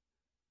 Ron?"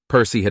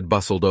 Percy had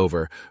bustled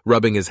over,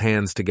 rubbing his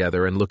hands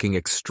together and looking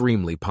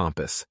extremely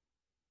pompous.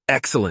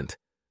 "Excellent.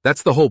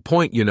 That's the whole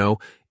point, you know,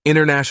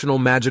 international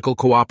magical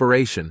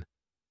cooperation."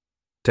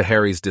 To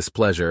Harry's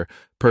displeasure,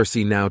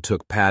 Percy now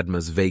took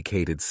Padma's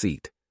vacated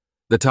seat.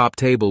 The top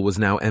table was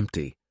now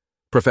empty.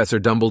 Professor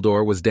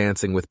Dumbledore was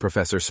dancing with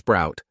Professor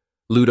Sprout,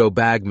 Ludo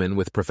Bagman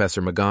with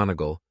Professor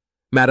McGonagall.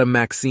 Madame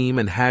Maxime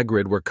and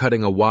Hagrid were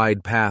cutting a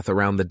wide path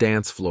around the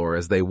dance floor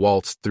as they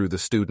waltzed through the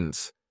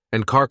students,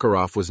 and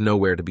Karkaroff was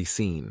nowhere to be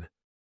seen.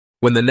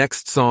 When the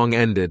next song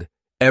ended,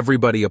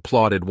 everybody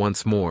applauded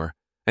once more,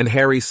 and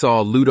Harry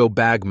saw Ludo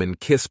Bagman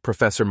kiss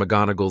Professor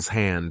McGonagall's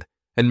hand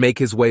and make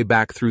his way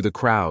back through the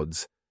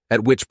crowds,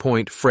 at which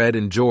point Fred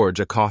and George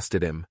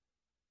accosted him.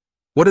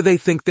 "What do they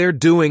think they're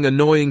doing,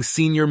 annoying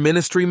senior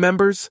ministry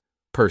members?"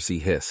 Percy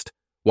hissed,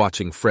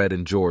 watching Fred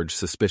and George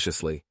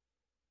suspiciously.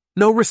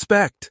 "No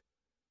respect."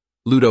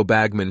 Ludo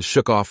Bagman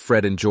shook off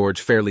Fred and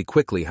George fairly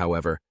quickly,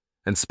 however,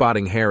 and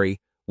spotting Harry,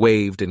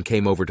 waved and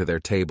came over to their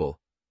table.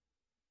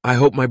 "I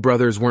hope my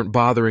brothers weren't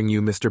bothering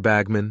you, Mr.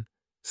 Bagman,"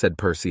 said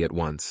Percy at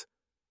once.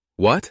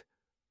 What?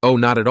 Oh,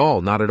 not at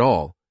all, not at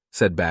all,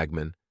 said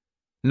Bagman.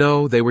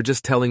 No, they were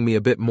just telling me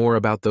a bit more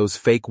about those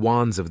fake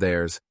wands of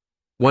theirs,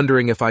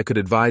 wondering if I could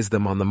advise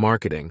them on the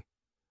marketing.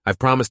 I've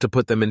promised to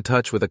put them in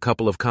touch with a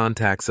couple of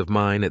contacts of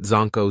mine at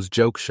Zonko's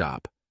joke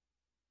shop.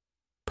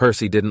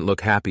 Percy didn't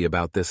look happy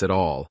about this at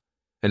all,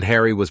 and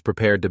Harry was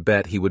prepared to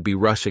bet he would be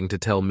rushing to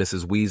tell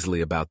Mrs.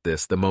 Weasley about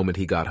this the moment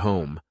he got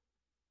home.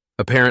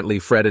 Apparently,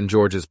 Fred and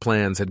George's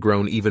plans had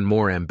grown even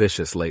more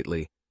ambitious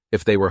lately,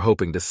 if they were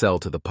hoping to sell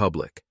to the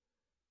public.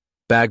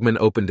 Bagman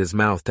opened his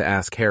mouth to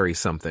ask Harry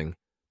something,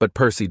 but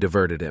Percy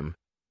diverted him.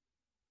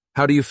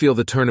 How do you feel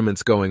the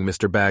tournament's going,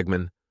 Mr.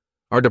 Bagman?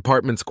 Our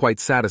department's quite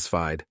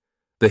satisfied.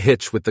 The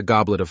hitch with the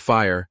Goblet of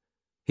Fire,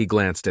 he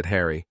glanced at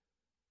Harry,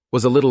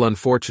 was a little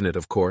unfortunate,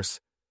 of course,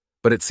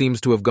 but it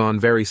seems to have gone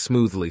very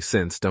smoothly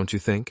since, don't you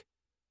think?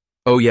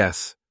 Oh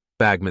yes,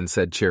 Bagman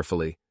said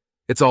cheerfully.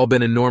 It's all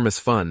been enormous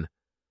fun.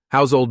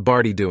 How's old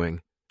Barty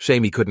doing?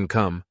 Shame he couldn't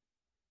come.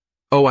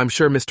 Oh, I'm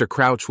sure Mr.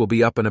 Crouch will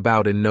be up and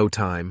about in no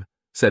time,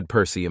 said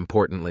Percy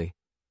importantly.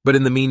 But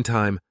in the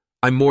meantime,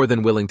 I'm more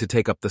than willing to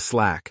take up the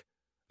slack.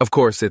 Of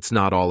course, it's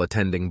not all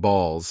attending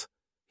balls.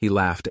 He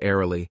laughed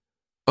airily.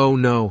 Oh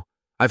no,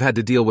 I've had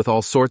to deal with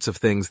all sorts of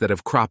things that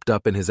have cropped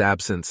up in his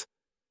absence.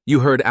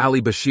 You heard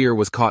Ali Bashir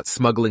was caught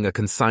smuggling a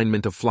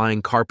consignment of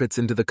flying carpets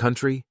into the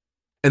country?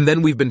 And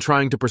then we've been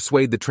trying to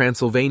persuade the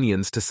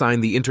Transylvanians to sign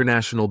the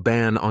international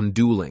ban on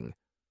dueling.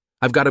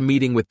 I've got a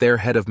meeting with their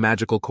head of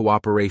magical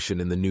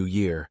cooperation in the new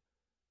year.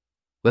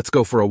 Let's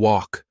go for a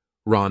walk,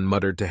 Ron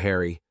muttered to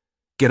Harry.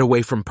 Get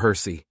away from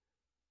Percy.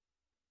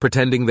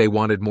 Pretending they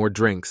wanted more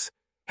drinks,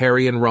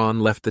 Harry and Ron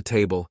left the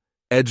table,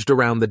 edged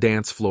around the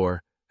dance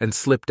floor, and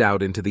slipped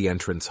out into the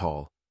entrance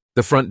hall.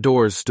 The front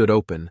doors stood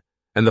open,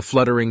 and the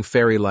fluttering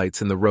fairy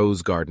lights in the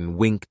rose garden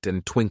winked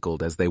and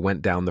twinkled as they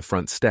went down the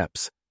front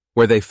steps,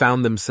 where they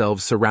found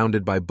themselves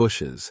surrounded by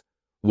bushes,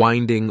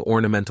 winding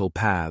ornamental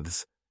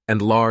paths,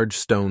 and large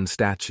stone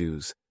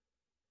statues.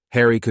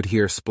 Harry could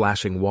hear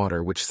splashing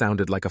water which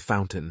sounded like a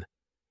fountain.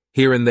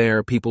 Here and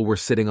there people were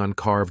sitting on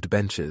carved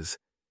benches.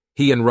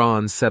 He and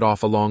Ron set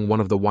off along one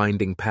of the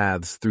winding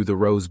paths through the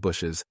rose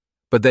bushes,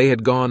 but they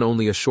had gone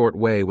only a short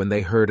way when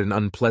they heard an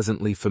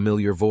unpleasantly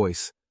familiar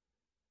voice.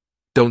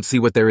 Don't see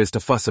what there is to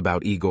fuss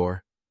about,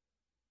 Igor.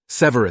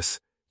 Severus,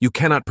 you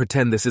cannot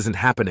pretend this isn't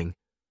happening.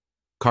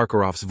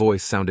 Karkaroff's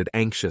voice sounded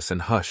anxious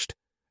and hushed,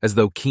 as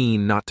though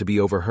keen not to be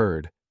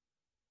overheard.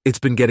 It's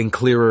been getting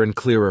clearer and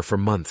clearer for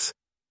months.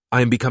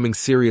 I am becoming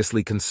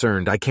seriously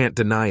concerned, I can't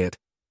deny it.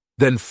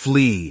 Then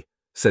flee,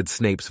 said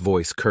Snape's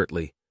voice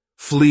curtly.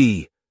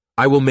 Flee.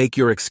 I will make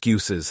your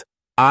excuses.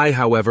 I,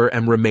 however,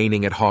 am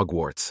remaining at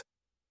Hogwarts.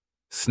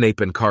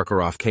 Snape and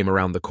Karkaroff came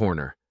around the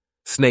corner.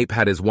 Snape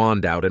had his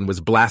wand out and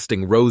was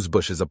blasting rose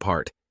bushes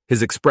apart,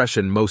 his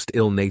expression most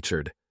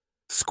ill-natured.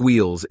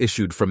 Squeals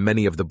issued from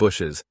many of the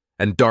bushes,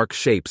 and dark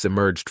shapes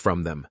emerged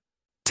from them.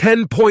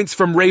 10 points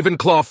from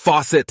Ravenclaw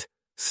Fawcett!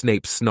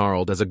 Snape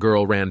snarled as a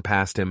girl ran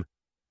past him.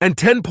 And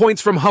 10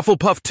 points from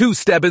Hufflepuff too,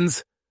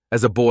 Stebbins!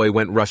 As a boy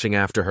went rushing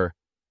after her.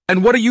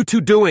 And what are you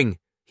two doing?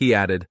 He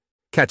added,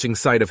 catching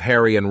sight of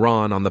Harry and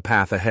Ron on the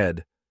path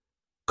ahead.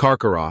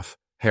 Karkaroff,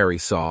 Harry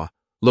saw,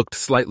 looked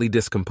slightly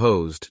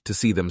discomposed to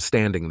see them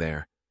standing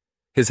there.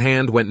 His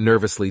hand went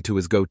nervously to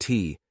his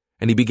goatee,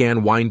 and he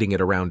began winding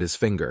it around his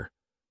finger.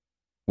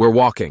 We're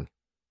walking,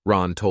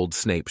 Ron told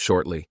Snape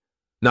shortly.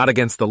 Not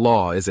against the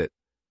law, is it?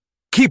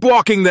 Keep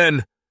walking,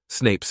 then!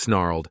 Snape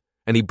snarled,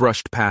 and he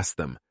brushed past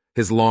them,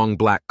 his long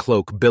black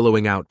cloak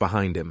billowing out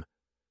behind him.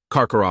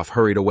 Karkaroff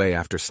hurried away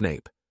after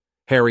Snape.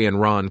 Harry and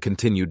Ron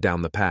continued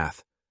down the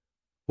path.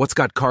 What's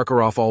got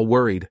Karkaroff all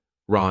worried?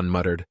 Ron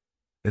muttered.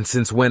 And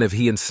since when have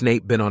he and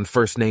Snape been on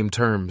first-name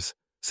terms?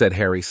 Said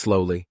Harry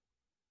slowly.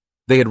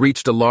 They had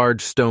reached a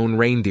large stone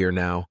reindeer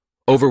now,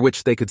 over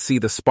which they could see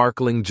the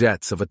sparkling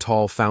jets of a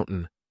tall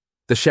fountain.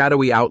 The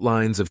shadowy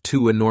outlines of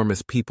 2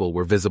 enormous people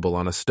were visible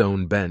on a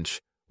stone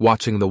bench,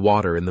 watching the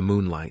water in the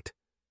moonlight.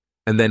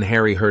 And then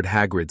Harry heard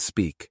Hagrid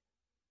speak.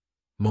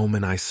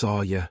 Moment I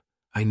saw you,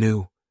 I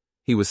knew,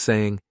 he was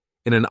saying,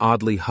 in an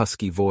oddly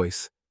husky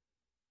voice.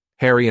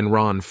 Harry and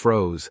Ron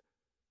froze.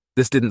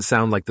 This didn't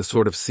sound like the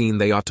sort of scene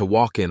they ought to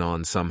walk in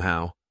on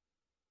somehow.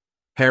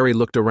 Harry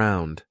looked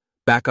around,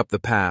 back up the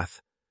path,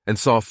 and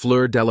saw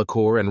Fleur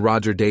Delacour and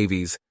Roger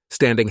Davies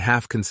standing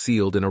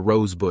half-concealed in a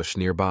rose bush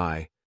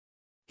nearby.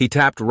 He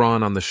tapped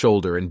Ron on the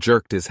shoulder and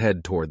jerked his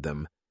head toward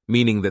them,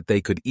 meaning that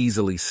they could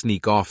easily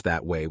sneak off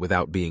that way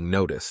without being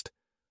noticed.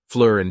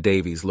 Fleur and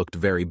Davies looked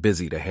very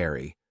busy to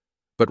Harry.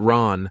 But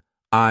Ron,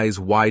 eyes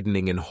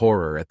widening in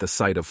horror at the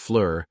sight of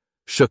Fleur,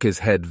 shook his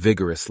head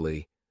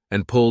vigorously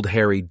and pulled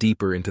Harry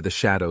deeper into the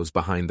shadows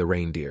behind the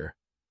reindeer.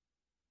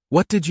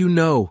 What did you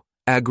know,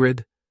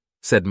 Hagrid?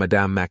 Said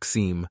Madame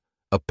Maxime,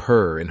 a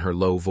purr in her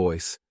low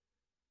voice.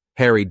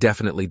 Harry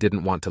definitely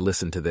didn't want to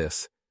listen to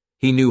this.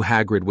 He knew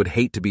Hagrid would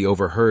hate to be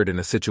overheard in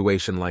a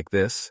situation like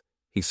this.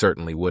 He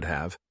certainly would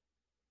have.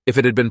 If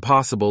it had been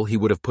possible, he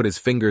would have put his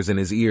fingers in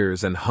his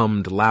ears and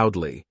hummed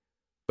loudly,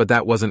 but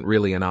that wasn't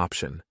really an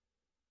option.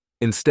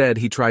 Instead,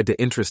 he tried to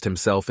interest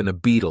himself in a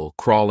beetle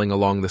crawling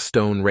along the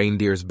stone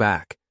reindeer's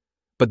back,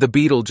 but the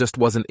beetle just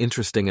wasn't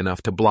interesting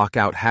enough to block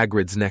out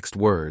Hagrid's next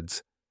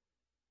words.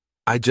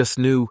 I just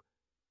knew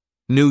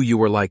you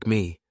were like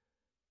me.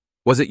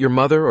 Was it your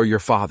mother or your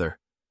father?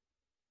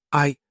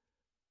 I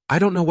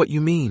don't know what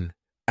you mean,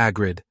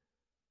 Hagrid.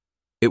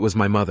 It was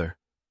my mother,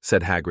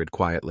 said Hagrid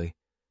quietly.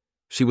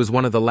 She was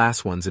one of the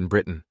last ones in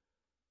Britain.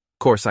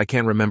 Course, I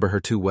can't remember her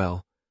too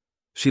well.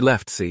 She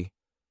left, see,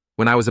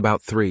 when I was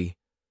about 3.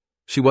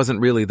 She wasn't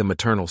really the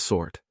maternal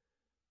sort.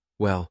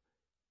 Well,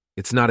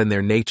 it's not in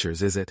their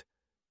natures, is it?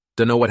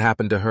 Dunno what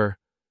happened to her.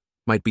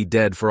 Might be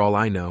dead for all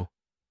I know.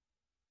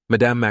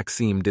 Madame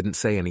Maxime didn't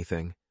say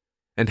anything,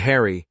 and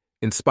Harry,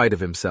 in spite of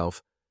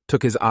himself,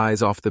 took his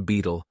eyes off the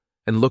beetle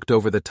and looked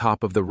over the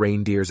top of the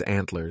reindeer's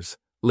antlers,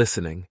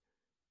 listening.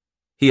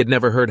 He had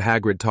never heard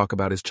Hagrid talk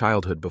about his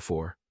childhood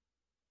before.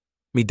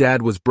 Me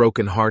dad was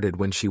broken-hearted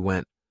when she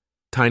went.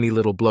 Tiny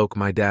little bloke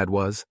my dad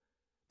was.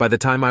 By the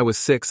time I was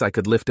 6, I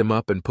could lift him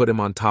up and put him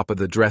on top of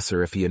the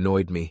dresser if he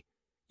annoyed me.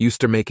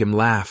 Used to make him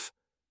laugh.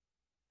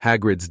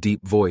 Hagrid's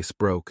deep voice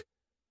broke.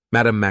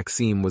 Madame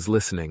Maxime was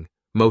listening,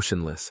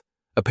 motionless,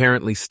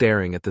 apparently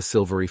staring at the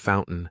silvery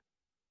fountain.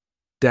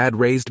 Dad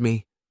raised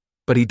me,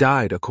 but he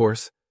died, of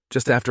course,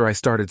 just after I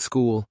started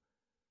school.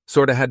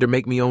 Sorta had to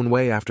make me own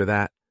way after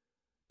that.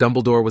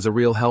 Dumbledore was a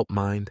real help,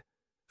 mind.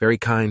 Very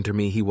kind to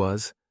me, he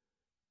was.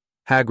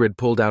 Hagrid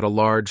pulled out a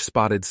large,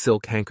 spotted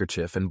silk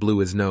handkerchief and blew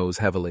his nose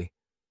heavily.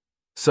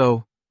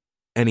 So,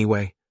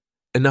 anyway,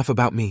 enough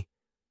about me.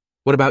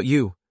 What about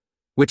you?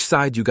 Which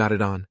side you got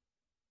it on?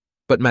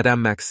 But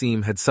Madame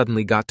Maxime had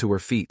suddenly got to her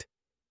feet.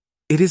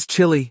 It is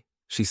chilly,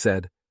 she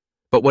said,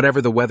 but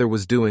whatever the weather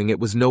was doing, it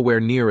was nowhere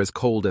near as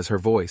cold as her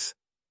voice.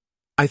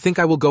 I think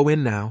I will go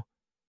in now.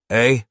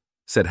 Eh?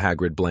 Said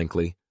Hagrid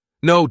blankly.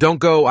 No, don't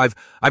go. I've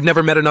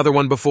never met another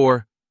one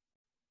before.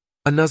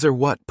 Another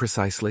what,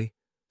 precisely?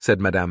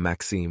 Said Madame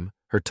Maxime,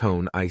 her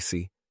tone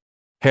icy.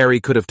 Harry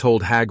could have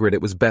told Hagrid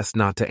it was best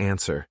not to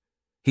answer.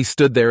 He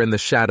stood there in the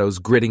shadows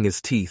gritting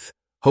his teeth,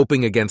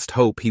 hoping against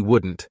hope he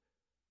wouldn't.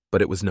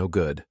 But it was no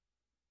good.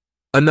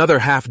 Another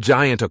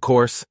half-giant, of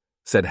course,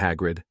 said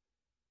Hagrid.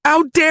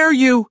 How dare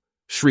you!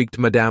 Shrieked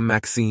Madame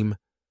Maxime.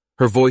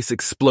 Her voice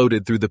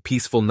exploded through the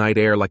peaceful night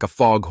air like a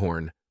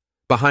foghorn.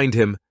 Behind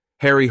him,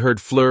 Harry heard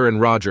Fleur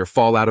and Roger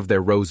fall out of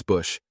their rose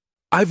bush.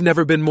 I've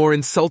never been more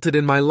insulted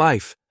in my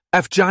life.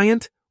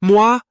 Half-giant?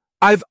 Moi?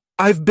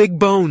 I've big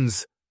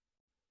bones.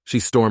 She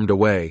stormed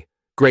away.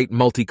 Great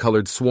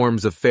multicolored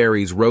swarms of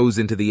fairies rose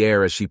into the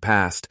air as she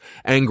passed,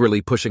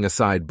 angrily pushing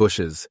aside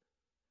bushes.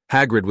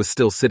 Hagrid was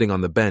still sitting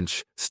on the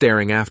bench,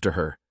 staring after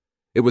her.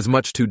 It was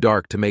much too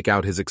dark to make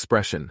out his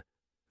expression.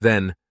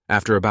 Then,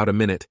 after about a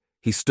minute,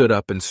 he stood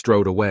up and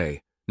strode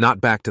away,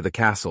 not back to the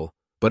castle,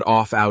 but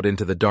off out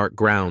into the dark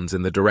grounds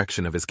in the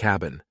direction of his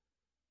cabin.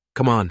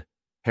 Come on,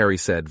 Harry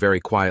said very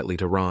quietly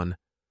to Ron.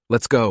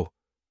 Let's go.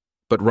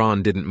 But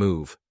Ron didn't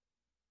move.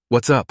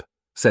 What's up?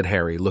 Said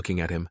Harry, looking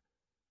at him.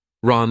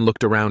 Ron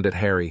looked around at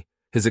Harry,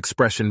 his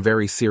expression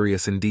very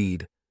serious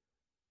indeed.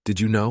 Did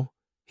you know?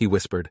 He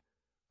whispered.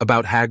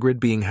 About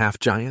Hagrid being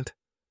half-giant?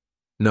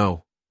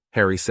 No,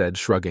 Harry said,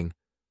 shrugging.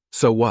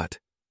 So what?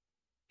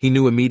 He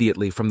knew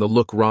immediately from the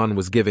look Ron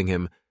was giving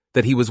him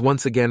that he was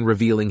once again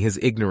revealing his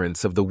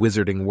ignorance of the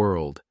wizarding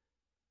world.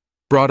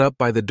 Brought up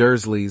by the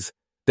Dursleys,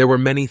 there were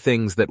many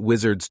things that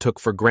wizards took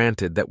for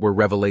granted that were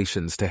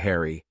revelations to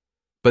Harry,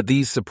 but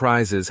these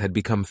surprises had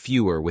become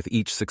fewer with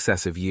each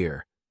successive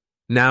year.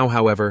 Now,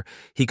 however,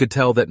 he could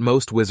tell that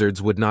most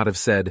wizards would not have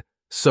said,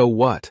 "So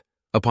what?"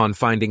 upon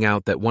finding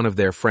out that one of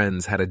their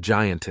friends had a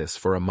giantess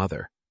for a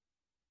mother.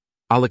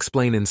 I'll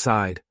explain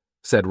inside,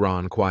 said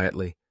Ron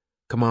quietly.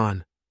 Come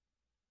on.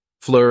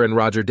 Fleur and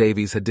Roger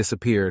Davies had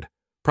disappeared,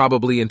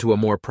 probably into a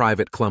more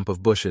private clump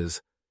of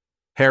bushes.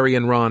 Harry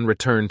and Ron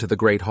returned to the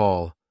great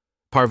hall.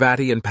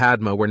 Parvati and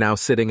Padma were now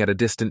sitting at a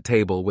distant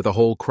table with a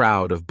whole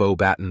crowd of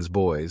Beauxbaton's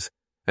boys,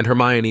 and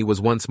Hermione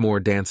was once more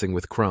dancing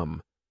with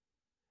Crumb.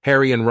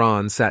 Harry and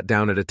Ron sat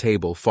down at a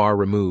table far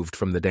removed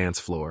from the dance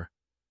floor.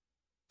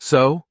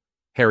 So,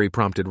 Harry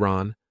prompted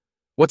Ron,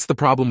 what's the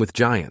problem with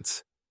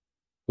giants?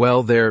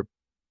 Well, they're...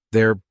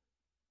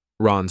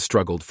 Ron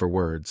struggled for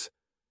words.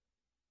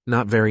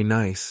 Not very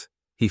nice,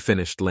 he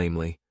finished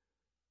lamely.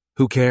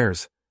 Who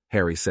cares?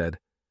 Harry said.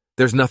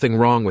 There's nothing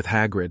wrong with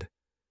Hagrid.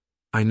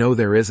 I know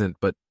there isn't,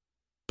 but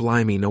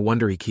blimey, no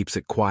wonder he keeps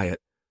it quiet,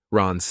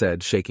 Ron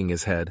said, shaking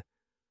his head.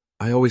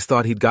 I always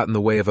thought he'd got in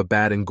the way of a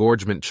bad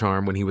engorgement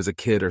charm when he was a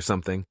kid or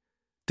something.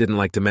 Didn't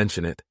like to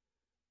mention it.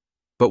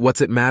 But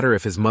what's it matter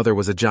if his mother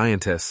was a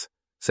giantess?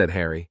 Said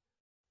Harry.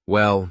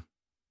 Well,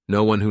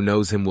 no one who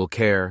knows him will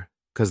care,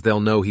 'cause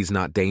they'll know he's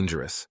not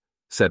dangerous,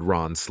 said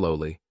Ron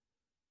slowly.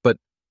 But,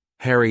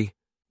 Harry,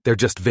 they're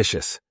just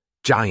vicious.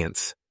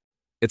 Giants.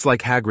 It's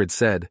like Hagrid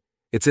said,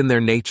 it's in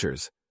their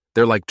natures.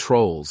 They're like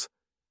trolls.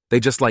 They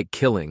just like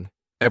killing.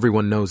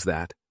 Everyone knows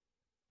that.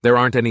 There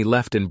aren't any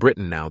left in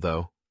Britain now,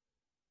 though.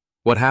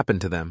 What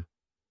happened to them?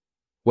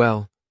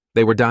 Well,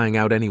 they were dying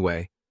out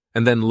anyway,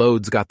 and then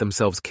loads got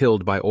themselves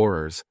killed by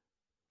Aurors.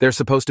 They're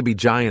supposed to be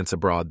giants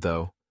abroad,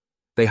 though.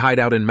 They hide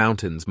out in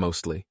mountains,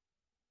 mostly.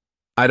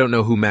 I don't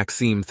know who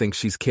Maxime thinks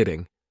she's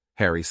kidding.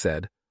 Harry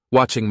said,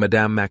 watching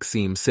Madame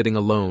Maxime sitting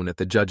alone at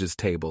the judge's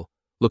table,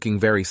 looking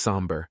very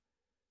somber.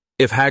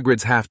 If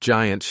Hagrid's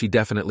half-giant, she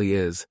definitely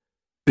is.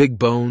 Big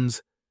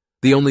bones.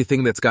 The only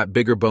thing that's got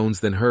bigger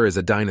bones than her is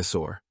a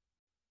dinosaur.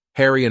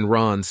 Harry and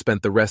Ron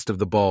spent the rest of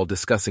the ball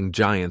discussing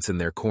giants in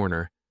their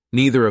corner,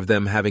 neither of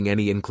them having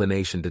any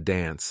inclination to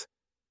dance.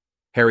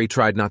 Harry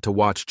tried not to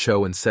watch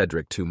Cho and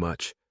Cedric too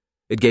much.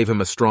 It gave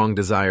him a strong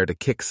desire to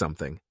kick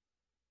something.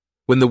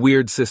 When the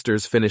Weird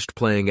Sisters finished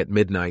playing at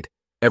midnight,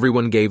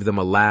 everyone gave them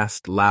a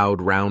last,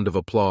 loud round of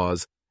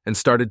applause and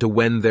started to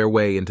wend their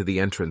way into the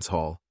entrance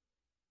hall.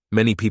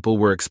 Many people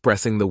were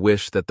expressing the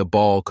wish that the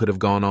ball could have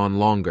gone on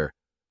longer,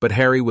 but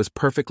Harry was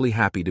perfectly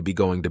happy to be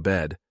going to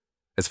bed.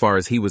 As far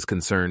as he was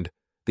concerned,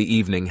 the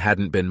evening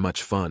hadn't been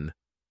much fun.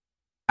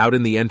 Out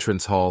in the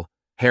entrance hall,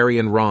 Harry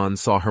and Ron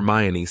saw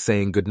Hermione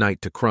saying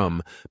goodnight to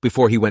Krum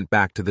before he went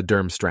back to the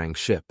Durmstrang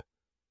ship.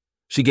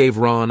 She gave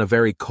Ron a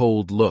very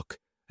cold look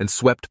and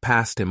swept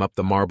past him up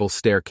the marble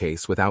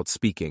staircase without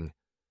speaking.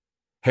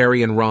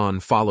 Harry and Ron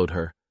followed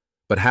her,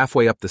 but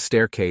halfway up the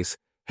staircase,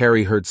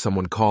 Harry heard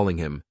someone calling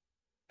him.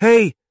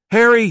 "Hey,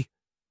 Harry!"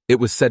 It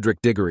was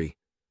Cedric Diggory.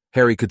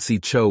 Harry could see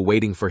Cho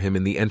waiting for him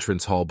in the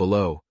entrance hall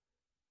below.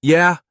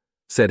 "Yeah,"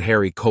 said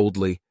Harry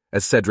coldly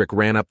as Cedric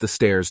ran up the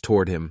stairs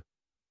toward him.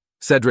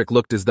 Cedric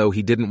looked as though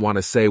he didn't want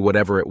to say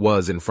whatever it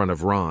was in front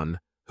of Ron,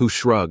 who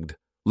shrugged,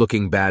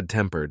 looking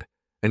bad-tempered,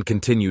 and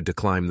continued to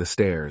climb the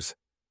stairs.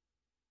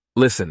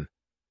 "Listen."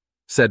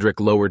 Cedric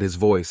lowered his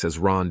voice as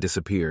Ron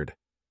disappeared.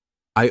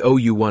 "I owe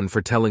you one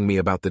for telling me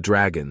about the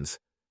dragons.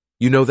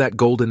 You know that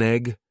golden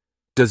egg?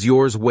 Does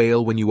yours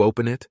wail when you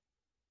open it?"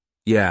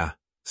 "Yeah,"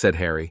 said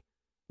Harry.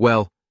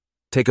 "Well,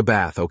 take a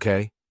bath,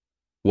 okay?"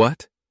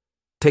 "What?"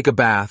 "Take a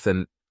bath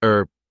and,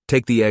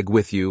 take the egg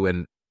with you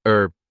and,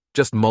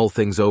 just mull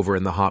things over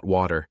in the hot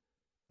water.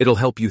 It'll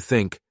help you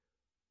think.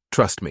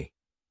 Trust me."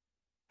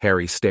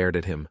 Harry stared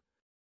at him.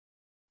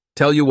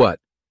 "Tell you what,"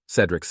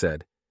 Cedric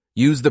said.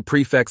 "Use the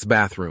prefect's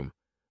bathroom.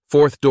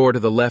 4th door to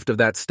the left of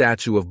that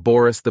statue of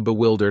Boris the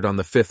Bewildered on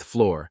the 5th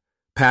floor.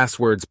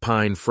 Password's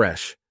Pine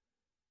Fresh.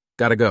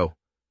 Gotta go.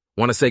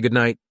 Want to say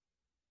goodnight?"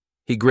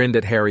 He grinned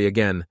at Harry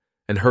again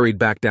and hurried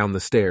back down the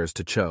stairs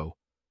to Cho.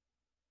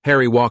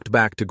 Harry walked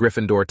back to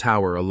Gryffindor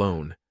Tower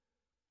alone.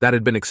 That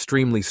had been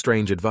extremely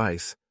strange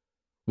advice.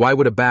 Why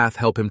would a bath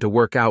help him to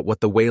work out what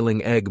the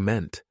wailing egg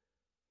meant?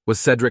 Was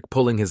Cedric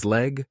pulling his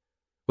leg?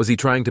 Was he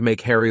trying to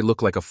make Harry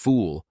look like a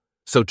fool,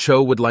 so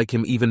Cho would like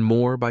him even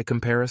more by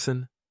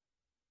comparison?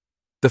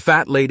 The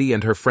fat lady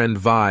and her friend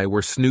Vi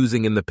were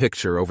snoozing in the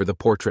picture over the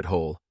portrait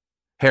hole.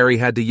 Harry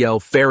had to yell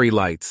 "fairy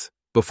lights"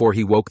 before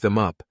he woke them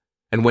up,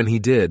 and when he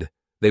did,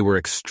 they were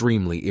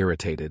extremely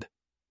irritated.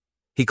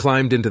 He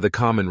climbed into the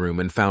common room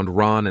and found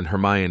Ron and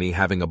Hermione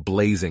having a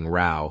blazing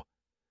row.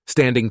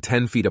 Standing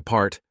 10 feet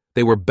apart,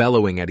 they were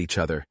bellowing at each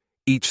other,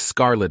 each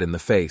scarlet in the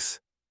face.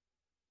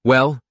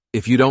 "Well,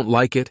 if you don't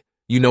like it,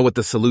 you know what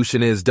the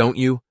solution is, don't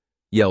you?"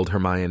 yelled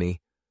Hermione.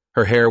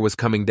 Her hair was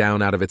coming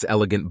down out of its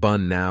elegant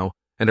bun now,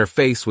 and her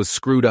face was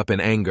screwed up in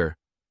anger.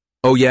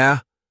 "Oh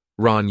yeah?"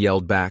 Ron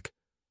yelled back.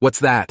 "What's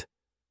that?"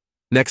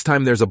 "Next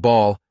time there's a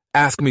ball,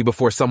 ask me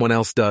before someone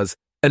else does,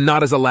 and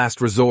not as a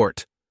last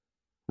resort."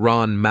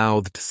 Ron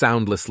mouthed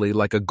soundlessly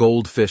like a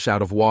goldfish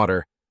out of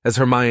water as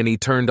Hermione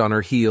turned on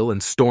her heel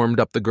and stormed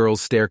up the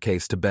girls'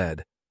 staircase to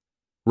bed.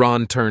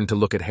 Ron turned to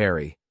look at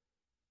Harry.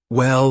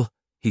 "Well,"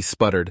 he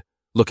sputtered,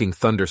 looking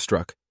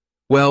thunderstruck.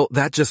 "Well,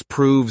 that just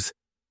proves...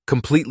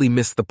 completely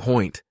missed the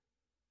point."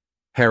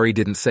 Harry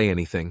didn't say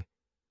anything.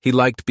 He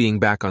liked being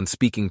back on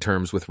speaking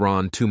terms with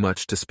Ron too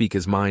much to speak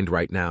his mind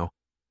right now,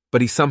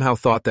 but he somehow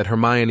thought that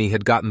Hermione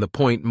had gotten the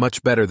point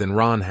much better than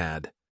Ron had.